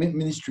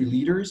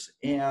leaders.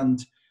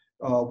 And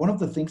one of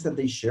the things that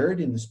they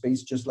shared in a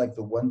space just like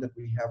the one that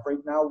we have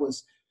right now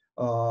was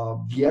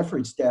the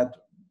efforts that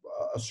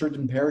a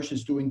certain parish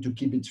is doing to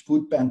keep its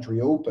food pantry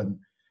open.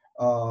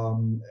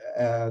 And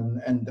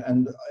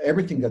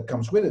everything that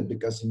comes with it,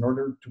 because in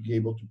order to be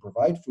able to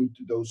provide food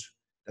to those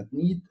that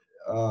need,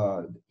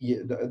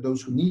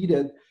 those who need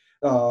it,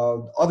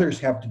 others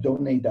have to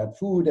donate that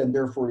food, and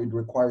therefore it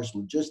requires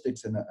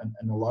logistics and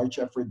a large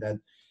effort that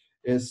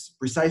is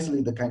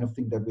precisely the kind of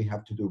thing that we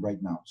have to do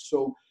right now.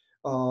 So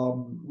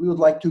we would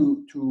like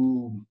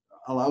to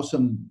allow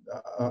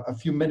a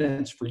few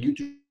minutes for you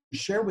to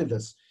share with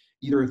us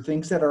either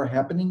things that are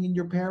happening in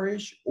your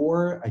parish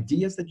or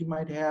ideas that you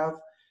might have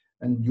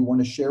and you want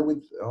to share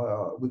with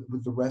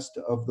the rest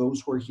of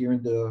those who are here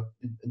in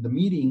the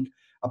meeting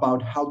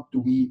about how do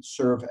we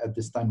serve at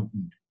this time of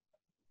need.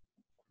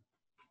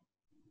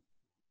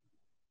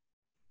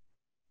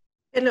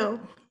 Hello,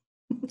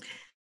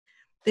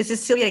 this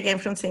is Sylvia again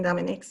from St.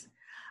 Dominic's.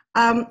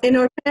 In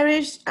our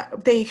parish,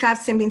 they have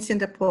St. Vincent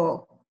de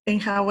Paul,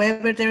 and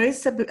however, there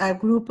is a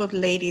group of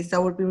ladies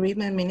that will be with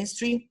my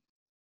ministry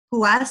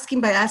who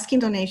by asking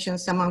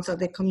donations amongst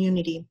the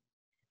community,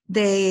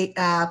 they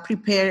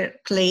prepare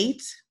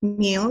plates,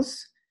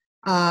 meals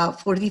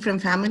for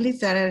different families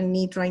that are in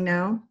need right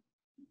now.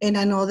 And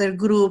another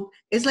group,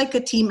 it's like a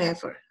team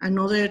effort.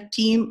 Another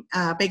team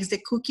bakes the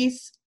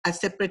cookies, a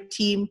separate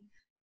team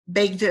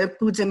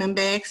puts them in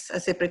bags, a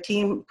separate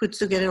team puts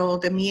together all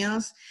the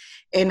meals,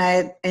 and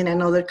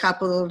another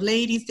couple of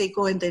ladies, they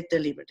go and they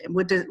deliver them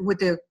with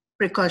the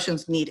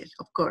precautions needed,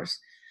 of course.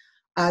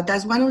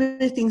 That's one of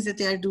the things that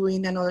they are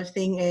doing. Another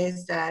thing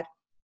is that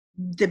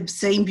the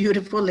same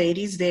beautiful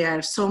ladies, they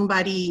are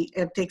somebody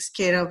takes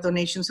care of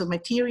donations of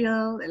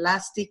material,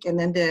 elastic, and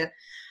then there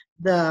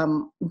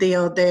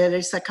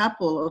is a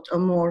couple or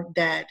more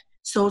that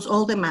sews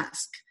all the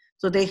masks.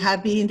 So they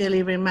have been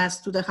delivering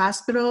masks to the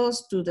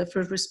hospitals, to the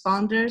first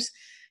responders,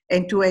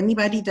 and to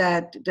anybody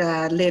that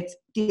let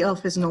the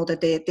office know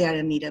that they are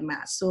in need of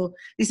masks. So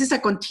this is a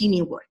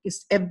continued work.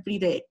 It's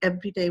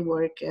everyday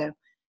work.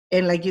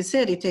 And like you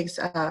said, it takes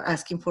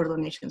asking for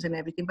donations and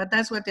everything. But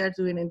that's what they're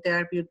doing, and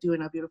they're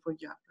doing a beautiful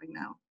job right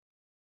now.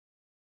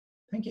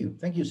 Thank you.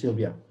 Thank you,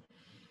 Sylvia.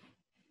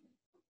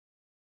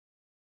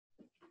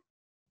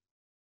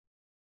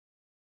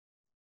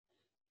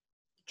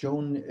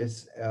 Joan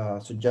is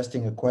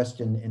suggesting a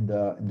question in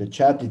the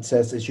chat. It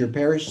says, is your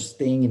parish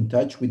staying in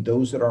touch with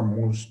those that are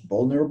most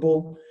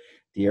vulnerable,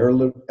 the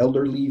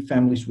elderly,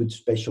 families with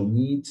special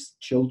needs,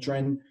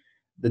 children,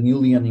 the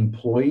newly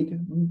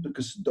unemployed?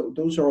 Because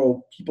those are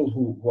all people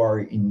who are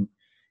in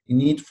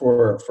need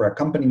for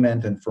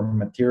accompaniment and for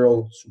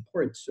material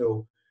support.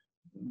 So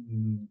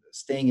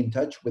staying in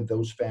touch with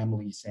those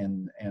families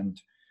and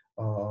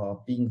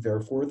being there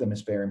for them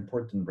is very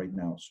important right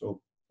now. So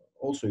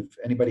also, if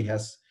anybody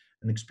has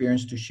an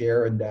experience to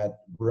share in that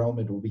realm,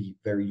 it will be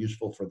very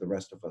useful for the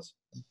rest of us.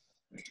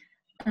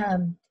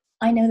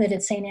 I know that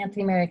at St.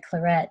 Anthony Mary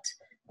Claret,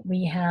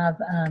 we have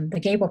the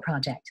Gable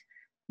Project,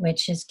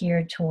 which is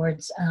geared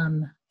towards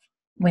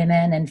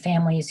women and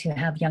families who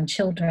have young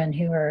children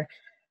who are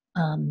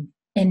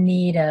in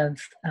need of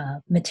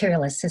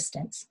material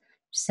assistance.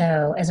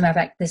 So as a matter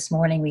of fact, this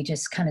morning we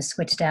just kind of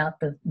switched out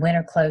the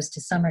winter clothes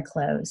to summer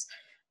clothes.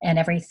 And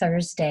every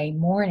Thursday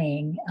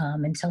morning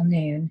until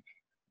noon,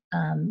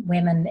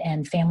 women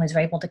and families are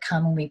able to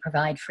come and we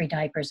provide free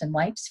diapers and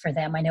wipes for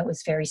them. I know it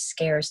was very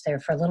scarce there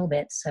for a little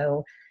bit,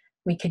 so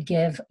we could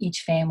give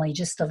each family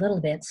just a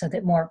little bit so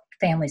that more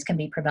families can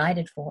be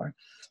provided for.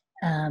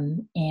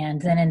 And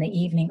then in the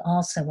evening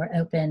also, we're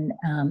open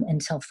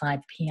until 5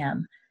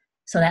 p.m.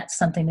 So that's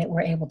something that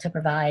we're able to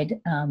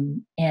provide.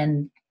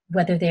 And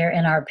whether they're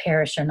in our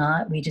parish or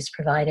not, we just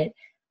provide it,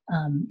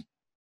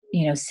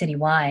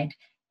 citywide.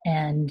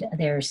 And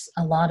there's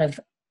a lot of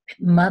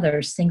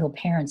mothers, single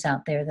parents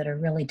out there that are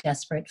really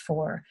desperate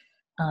for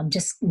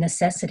just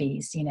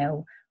necessities,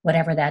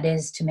 whatever that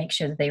is, to make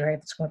sure that they are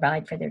able to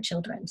provide for their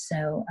children.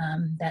 So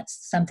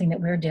that's something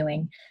that we're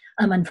doing.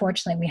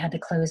 Unfortunately, we had to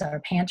close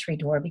our pantry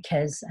door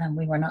because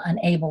we were not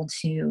unable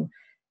to,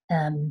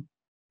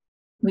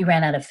 we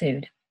ran out of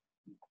food.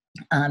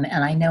 And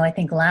I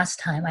think last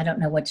time, I don't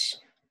know which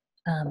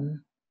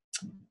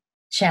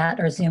chat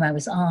or Zoom I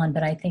was on,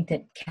 but I think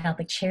that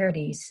Catholic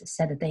Charities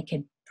said that they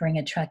could bring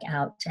a truck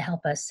out to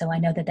help us. So I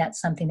know that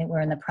that's something that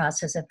we're in the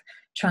process of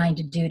trying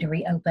to do to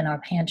reopen our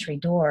pantry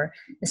door,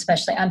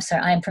 especially,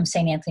 I'm from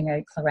St. Anthony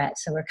Mary Claret,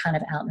 so we're kind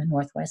of out in the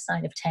northwest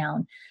side of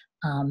town.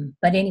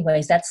 But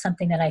anyways, that's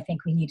something that I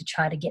think we need to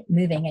try to get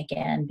moving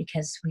again,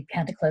 because we've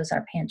had to close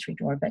our pantry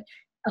door, but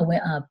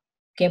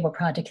Gable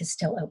Project is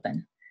still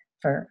open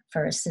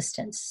for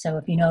assistance. So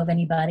if you know of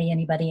anybody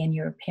in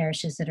your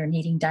parishes that are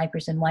needing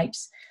diapers and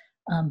wipes,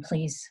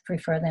 please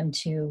refer them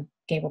to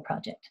Gable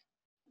Project.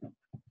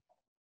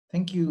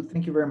 Thank you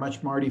very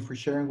much, Marty, for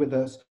sharing with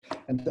us.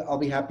 And I'll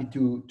be happy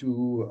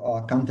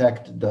to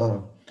contact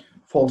the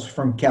folks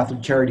from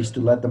Catholic Charities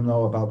to let them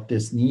know about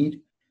this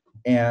need.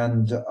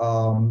 And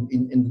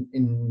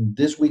in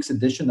this week's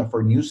edition of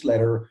our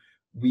newsletter,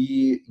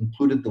 we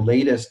included the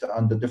latest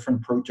on the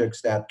different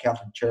projects that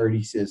Catholic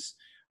Charities is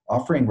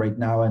offering right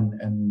now.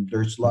 And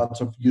there's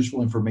lots of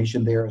useful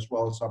information there, as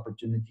well as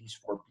opportunities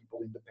for people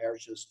in the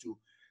parishes to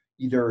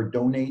either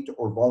donate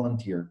or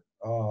volunteer.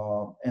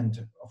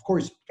 And of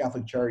course,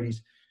 Catholic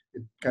Charities,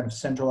 it kind of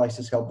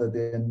centralizes help that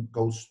then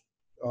goes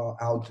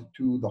out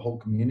to the whole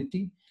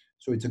community.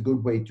 So it's a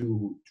good way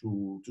to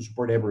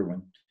support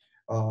everyone.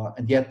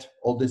 And yet,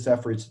 all these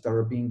efforts that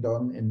are being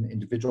done in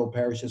individual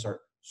parishes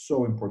are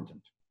so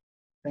important.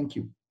 Thank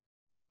you.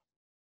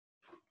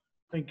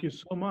 Thank you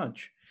so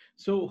much.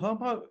 So how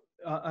about,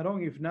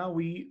 Aaron, if now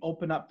we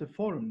open up the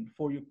forum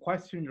for your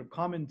questions or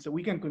comments, so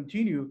we can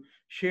continue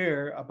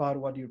share about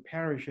what your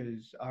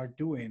parishes are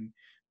doing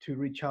to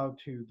reach out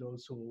to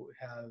those who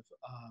have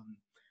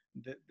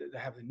that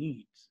have the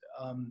needs.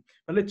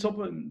 But let's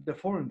open the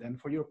forum then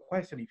for your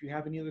question. If you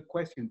have any other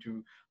question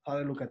to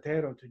Father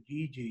Lucatero, to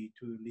Gigi,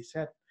 to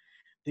Lisette,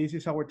 this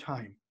is our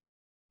time.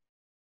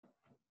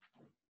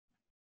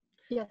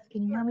 Yes,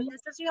 can you hear me?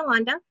 This is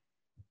Yolanda.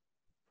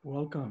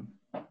 Welcome.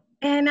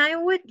 And I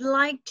would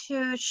like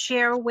to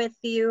share with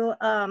you,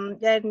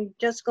 and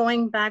just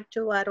going back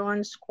to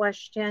Aaron's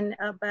question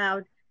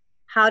about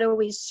how do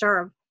we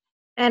serve.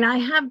 And I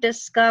have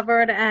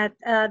discovered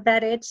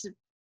that it's,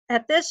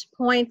 at this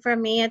point for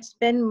me, it's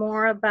been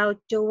more about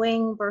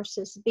doing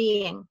versus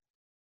being.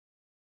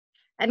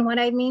 And what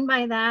I mean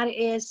by that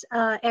is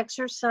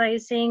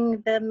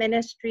exercising the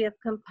ministry of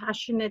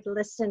compassionate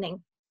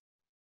listening.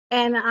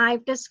 And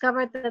I've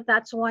discovered that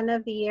that's one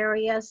of the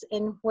areas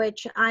in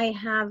which I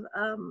have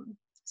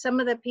some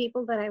of the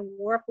people that I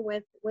work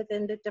with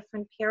within the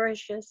different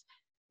parishes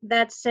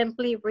that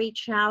simply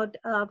reach out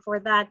for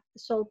that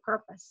sole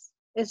purpose.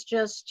 It's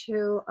just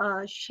to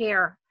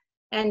share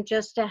and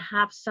just to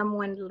have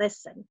someone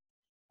listen.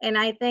 And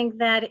I think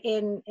that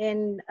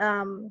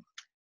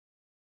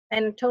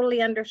and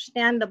totally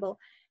understandable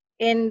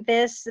in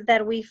this,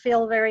 that we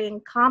feel very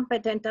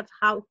incompetent of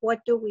what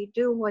do we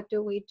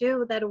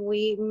do, that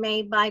we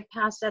may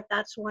bypass that.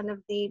 That's one of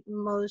the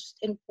most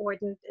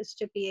important, is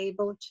to be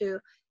able to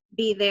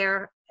be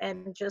there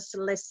and just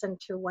listen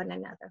to one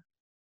another.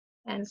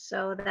 And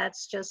so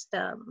that's just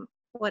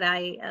what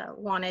I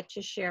wanted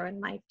to share in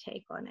my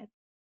take on it.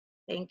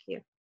 Thank you.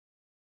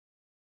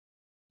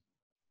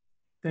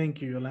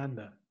 Thank you,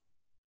 Yolanda.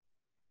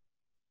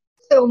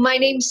 So my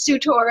name's Sue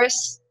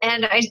Torres,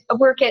 and I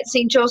work at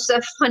St.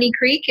 Joseph Honey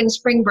Creek in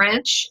Spring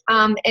Branch.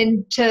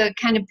 And to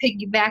kind of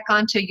piggyback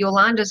onto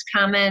Yolanda's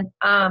comment,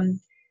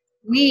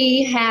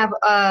 we have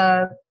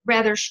a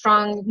rather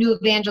strong new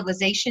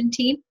evangelization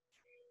team.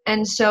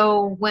 And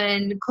so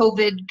when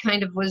COVID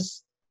kind of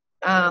was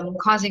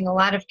causing a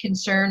lot of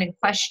concern and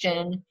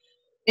question,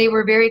 they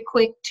were very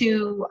quick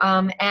to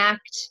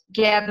act,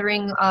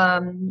 gathering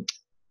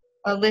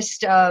a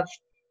list of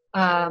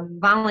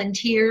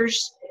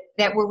volunteers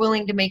that were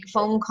willing to make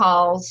phone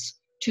calls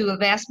to a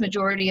vast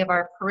majority of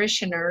our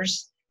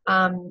parishioners.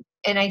 And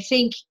I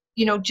think,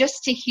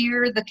 just to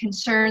hear the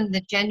concern,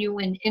 the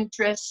genuine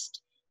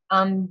interest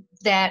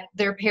that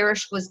their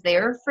parish was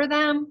there for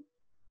them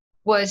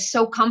was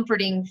so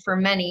comforting for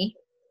many.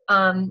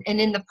 And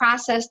in the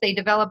process, they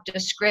developed a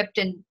script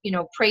and,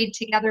 prayed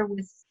together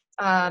with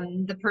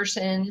the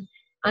person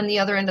on the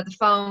other end of the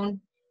phone,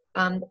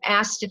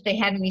 asked if they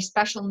had any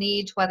special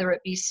needs, whether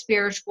it be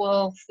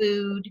spiritual,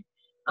 food,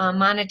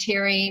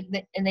 monetary,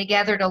 and they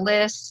gathered a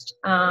list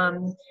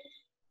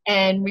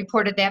and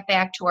reported that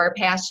back to our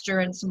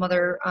pastor and some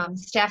other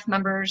staff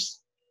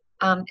members.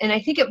 And I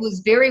think it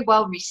was very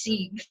well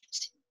received.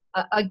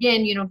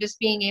 Again, just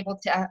being able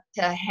to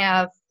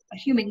have a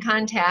human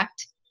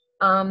contact.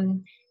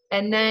 And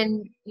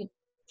then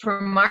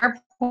from our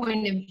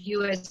point of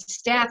view as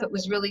staff, it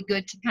was really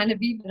good to kind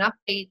of even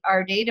update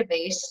our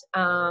database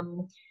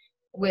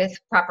with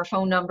proper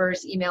phone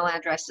numbers, email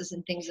addresses,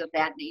 and things of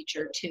that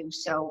nature too.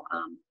 So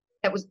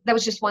that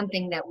was just one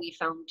thing that we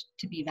found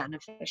to be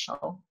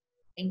beneficial.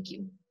 Thank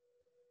you.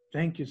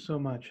 Thank you so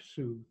much,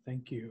 Sue.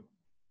 Thank you.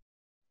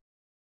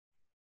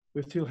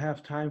 We still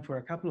have time for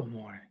a couple of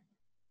more.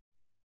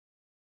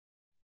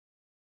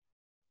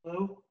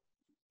 Hello.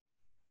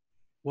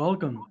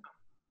 Welcome.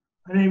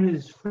 My name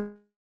is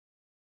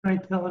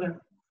Frank Pelliner.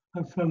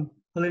 I'm from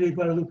Our Lady of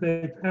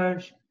Guadalupe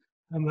Parish.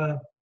 I'm a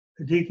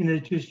deacon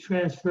that just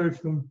transferred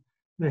from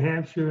New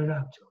Hampshire in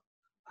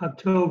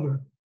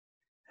October.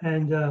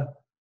 And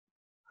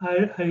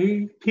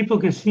people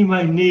can see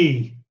my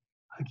knee.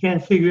 I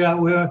can't figure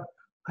out where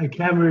my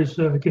camera is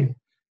so I can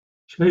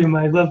show you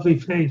my lovely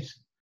face.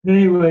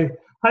 Anyway,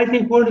 I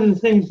think one of the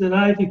things that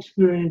I've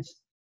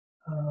experienced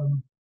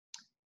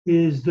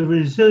is the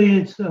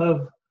resilience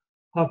of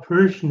our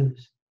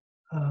parishioners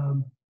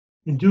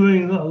in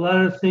doing a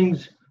lot of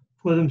things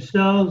for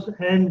themselves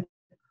and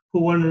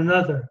for one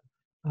another.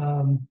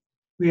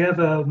 We have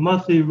a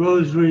monthly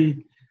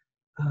rosary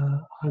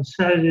on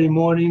Saturday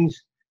mornings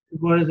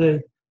at one of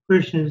the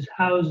parishioners'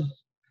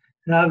 houses,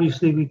 and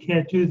obviously we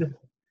can't do that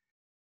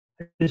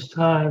at this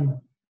time.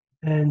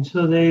 And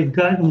so they've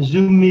gotten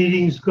Zoom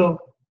meetings going,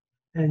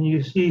 and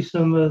you see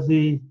some of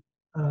the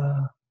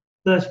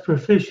less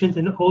proficient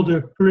and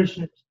older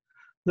parishioners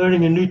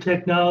learning a new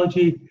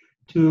technology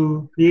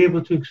to be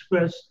able to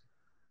express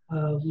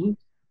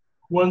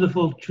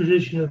wonderful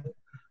tradition of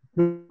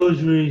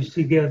rosaries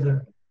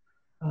together.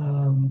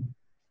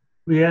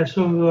 We have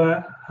some of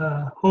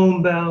our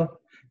homebound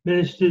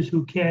ministers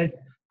who can't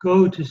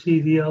go to see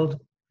the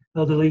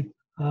elderly,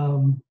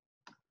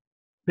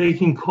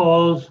 making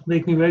calls,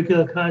 making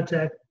regular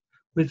contact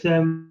with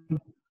them,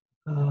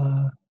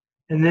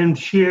 and then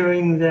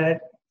sharing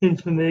that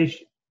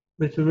information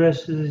with the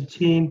rest of the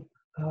team.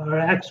 Our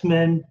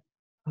axemen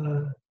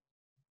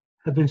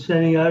have been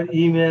sending out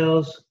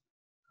emails.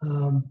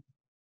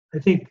 I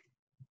think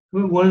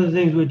one of the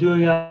things we're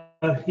doing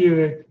out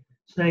here at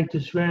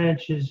Sanctus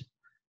Ranch is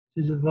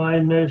the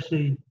Divine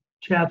Mercy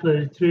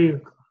Chaplet at 3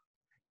 o'clock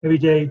every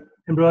day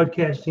and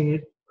broadcasting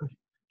it,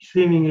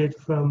 streaming it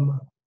from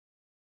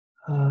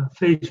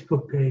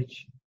Facebook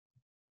page.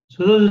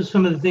 So those are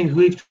some of the things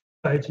we've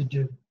tried to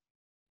do.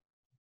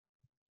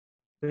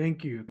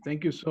 Thank you.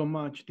 Thank you so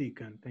much,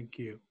 Deacon. Thank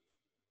you.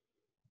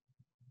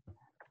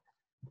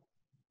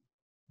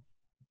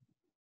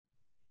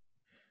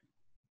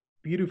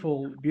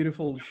 Beautiful,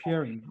 beautiful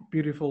sharing,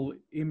 beautiful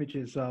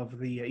images of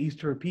the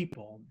Easter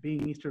people,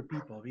 being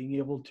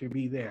able to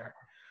be there,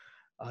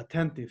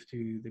 attentive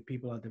to the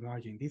people at the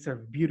margin. These are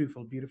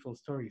beautiful, beautiful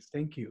stories.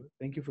 Thank you.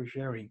 Thank you for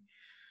sharing.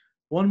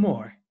 One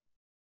more.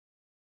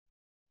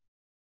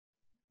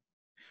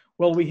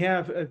 Well, we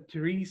have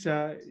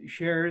Teresa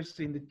shares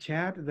in the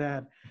chat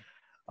that,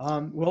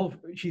 well,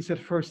 she said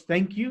first,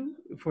 thank you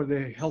for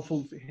the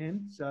helpful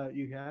hints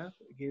you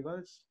gave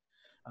us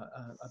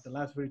at the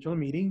last virtual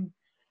meeting.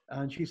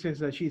 And she says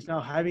that she's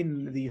now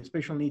having the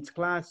special needs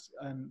class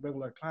and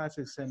regular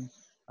classes and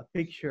a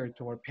picture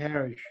to our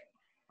parish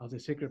of the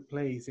sacred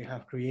place they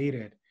have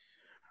created.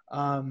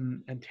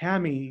 And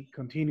Tammy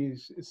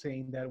continues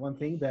saying that one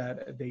thing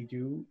that they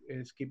do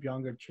is keep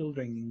younger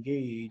children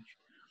engaged.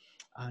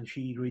 And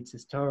she reads the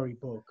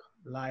storybook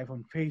live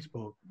on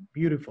Facebook.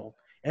 Beautiful.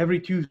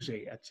 Every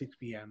Tuesday at 6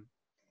 p.m.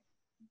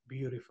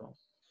 Beautiful.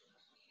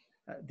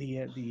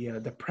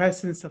 The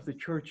presence of the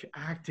church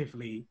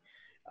actively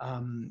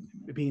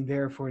being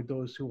there for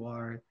those who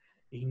are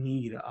in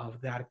need of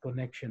that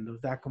connection,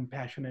 of that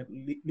compassionate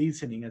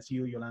listening, as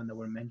you, Yolanda,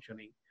 were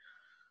mentioning.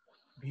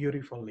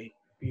 Beautifully,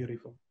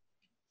 beautiful.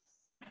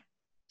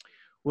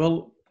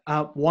 Well,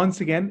 once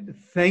again,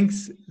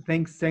 thanks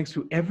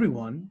to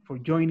everyone for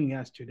joining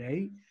us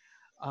today.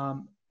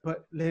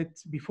 But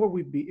before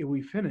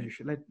we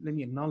finish, let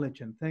me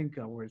acknowledge and thank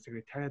our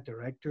Secretariat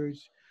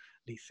Directors,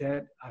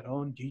 Lisette,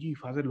 Aron, Gigi,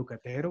 Father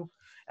Lucatero,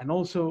 and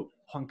also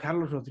Juan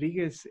Carlos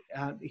Rodriguez.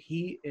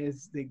 He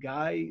is the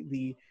guy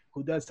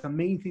who does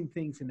amazing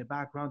things in the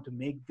background to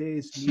make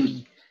this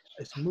meeting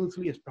as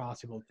smoothly as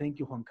possible. Thank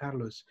you, Juan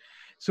Carlos.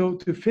 So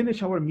to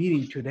finish our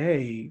meeting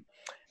today,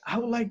 I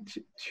would like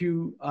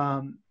to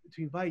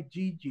invite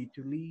Gigi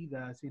to lead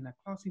us in a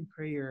closing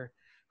prayer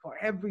for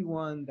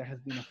everyone that has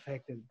been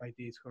affected by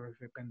this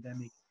horrific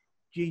pandemic.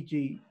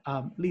 Gigi,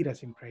 lead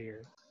us in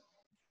prayer.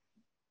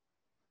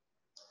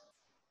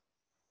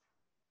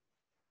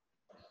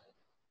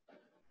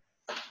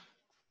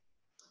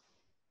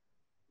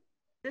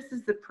 This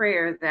is the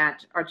prayer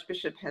that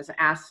Archbishop has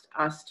asked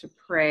us to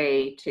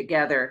pray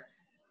together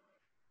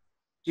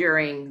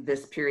during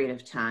this period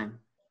of time.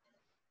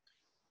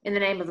 In the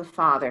name of the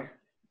Father,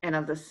 and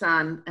of the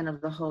Son, and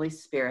of the Holy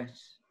Spirit,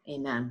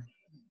 amen.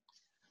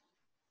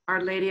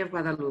 Our Lady of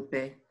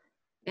Guadalupe,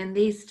 in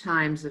these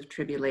times of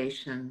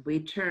tribulation, we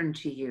turn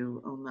to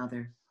you, O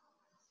Mother.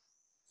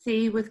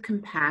 See with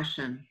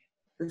compassion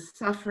the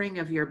suffering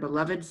of your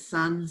beloved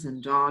sons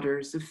and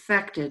daughters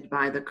affected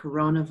by the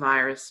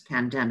coronavirus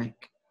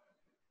pandemic.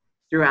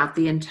 throughout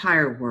the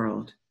entire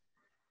world.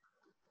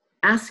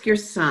 Ask your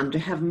Son to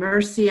have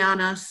mercy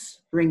on us,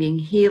 bringing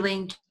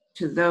healing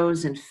to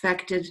those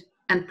infected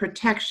and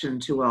protection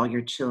to all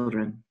your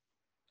children.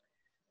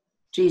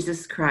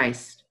 Jesus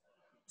Christ,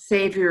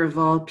 Savior of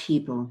all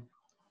people,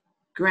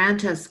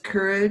 grant us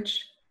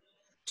courage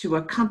to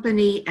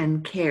accompany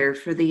and care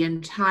for the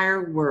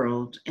entire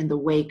world in the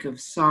wake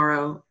of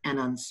sorrow and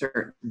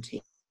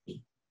uncertainty.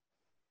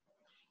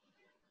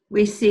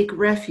 We seek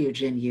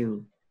refuge in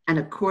you, and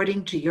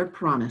according to your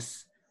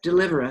promise,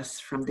 deliver us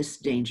from this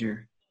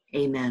danger.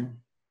 Amen.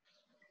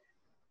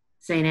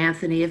 Saint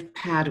Anthony of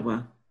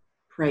Padua,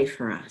 pray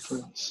for us.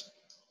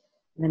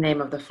 In the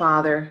name of the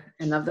Father,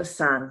 and of the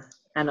Son,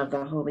 and of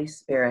the Holy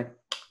Spirit.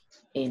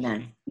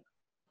 Amen.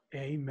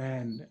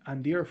 Amen.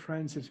 And dear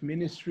friends, as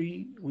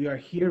ministry, we are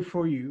here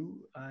for you,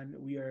 and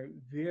we are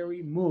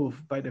very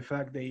moved by the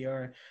fact they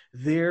are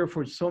there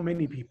for so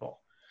many people.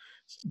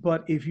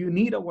 But if you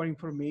need our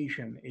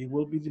information, it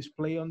will be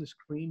displayed on the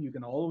screen. You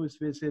can always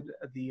visit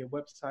the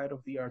website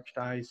of the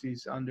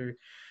Archdiocese. Under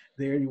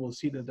there, you will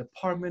see the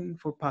Department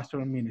for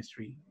Pastoral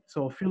Ministry.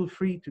 So feel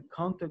free to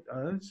contact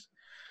us,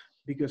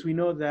 because we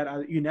know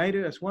that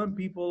united as one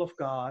people of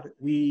God,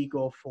 we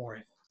go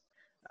forth.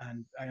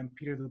 And I am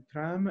Peter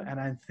Dutram, and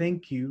I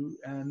thank you.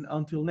 And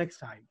until next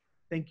time,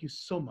 thank you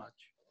so much.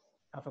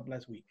 Have a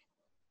blessed week.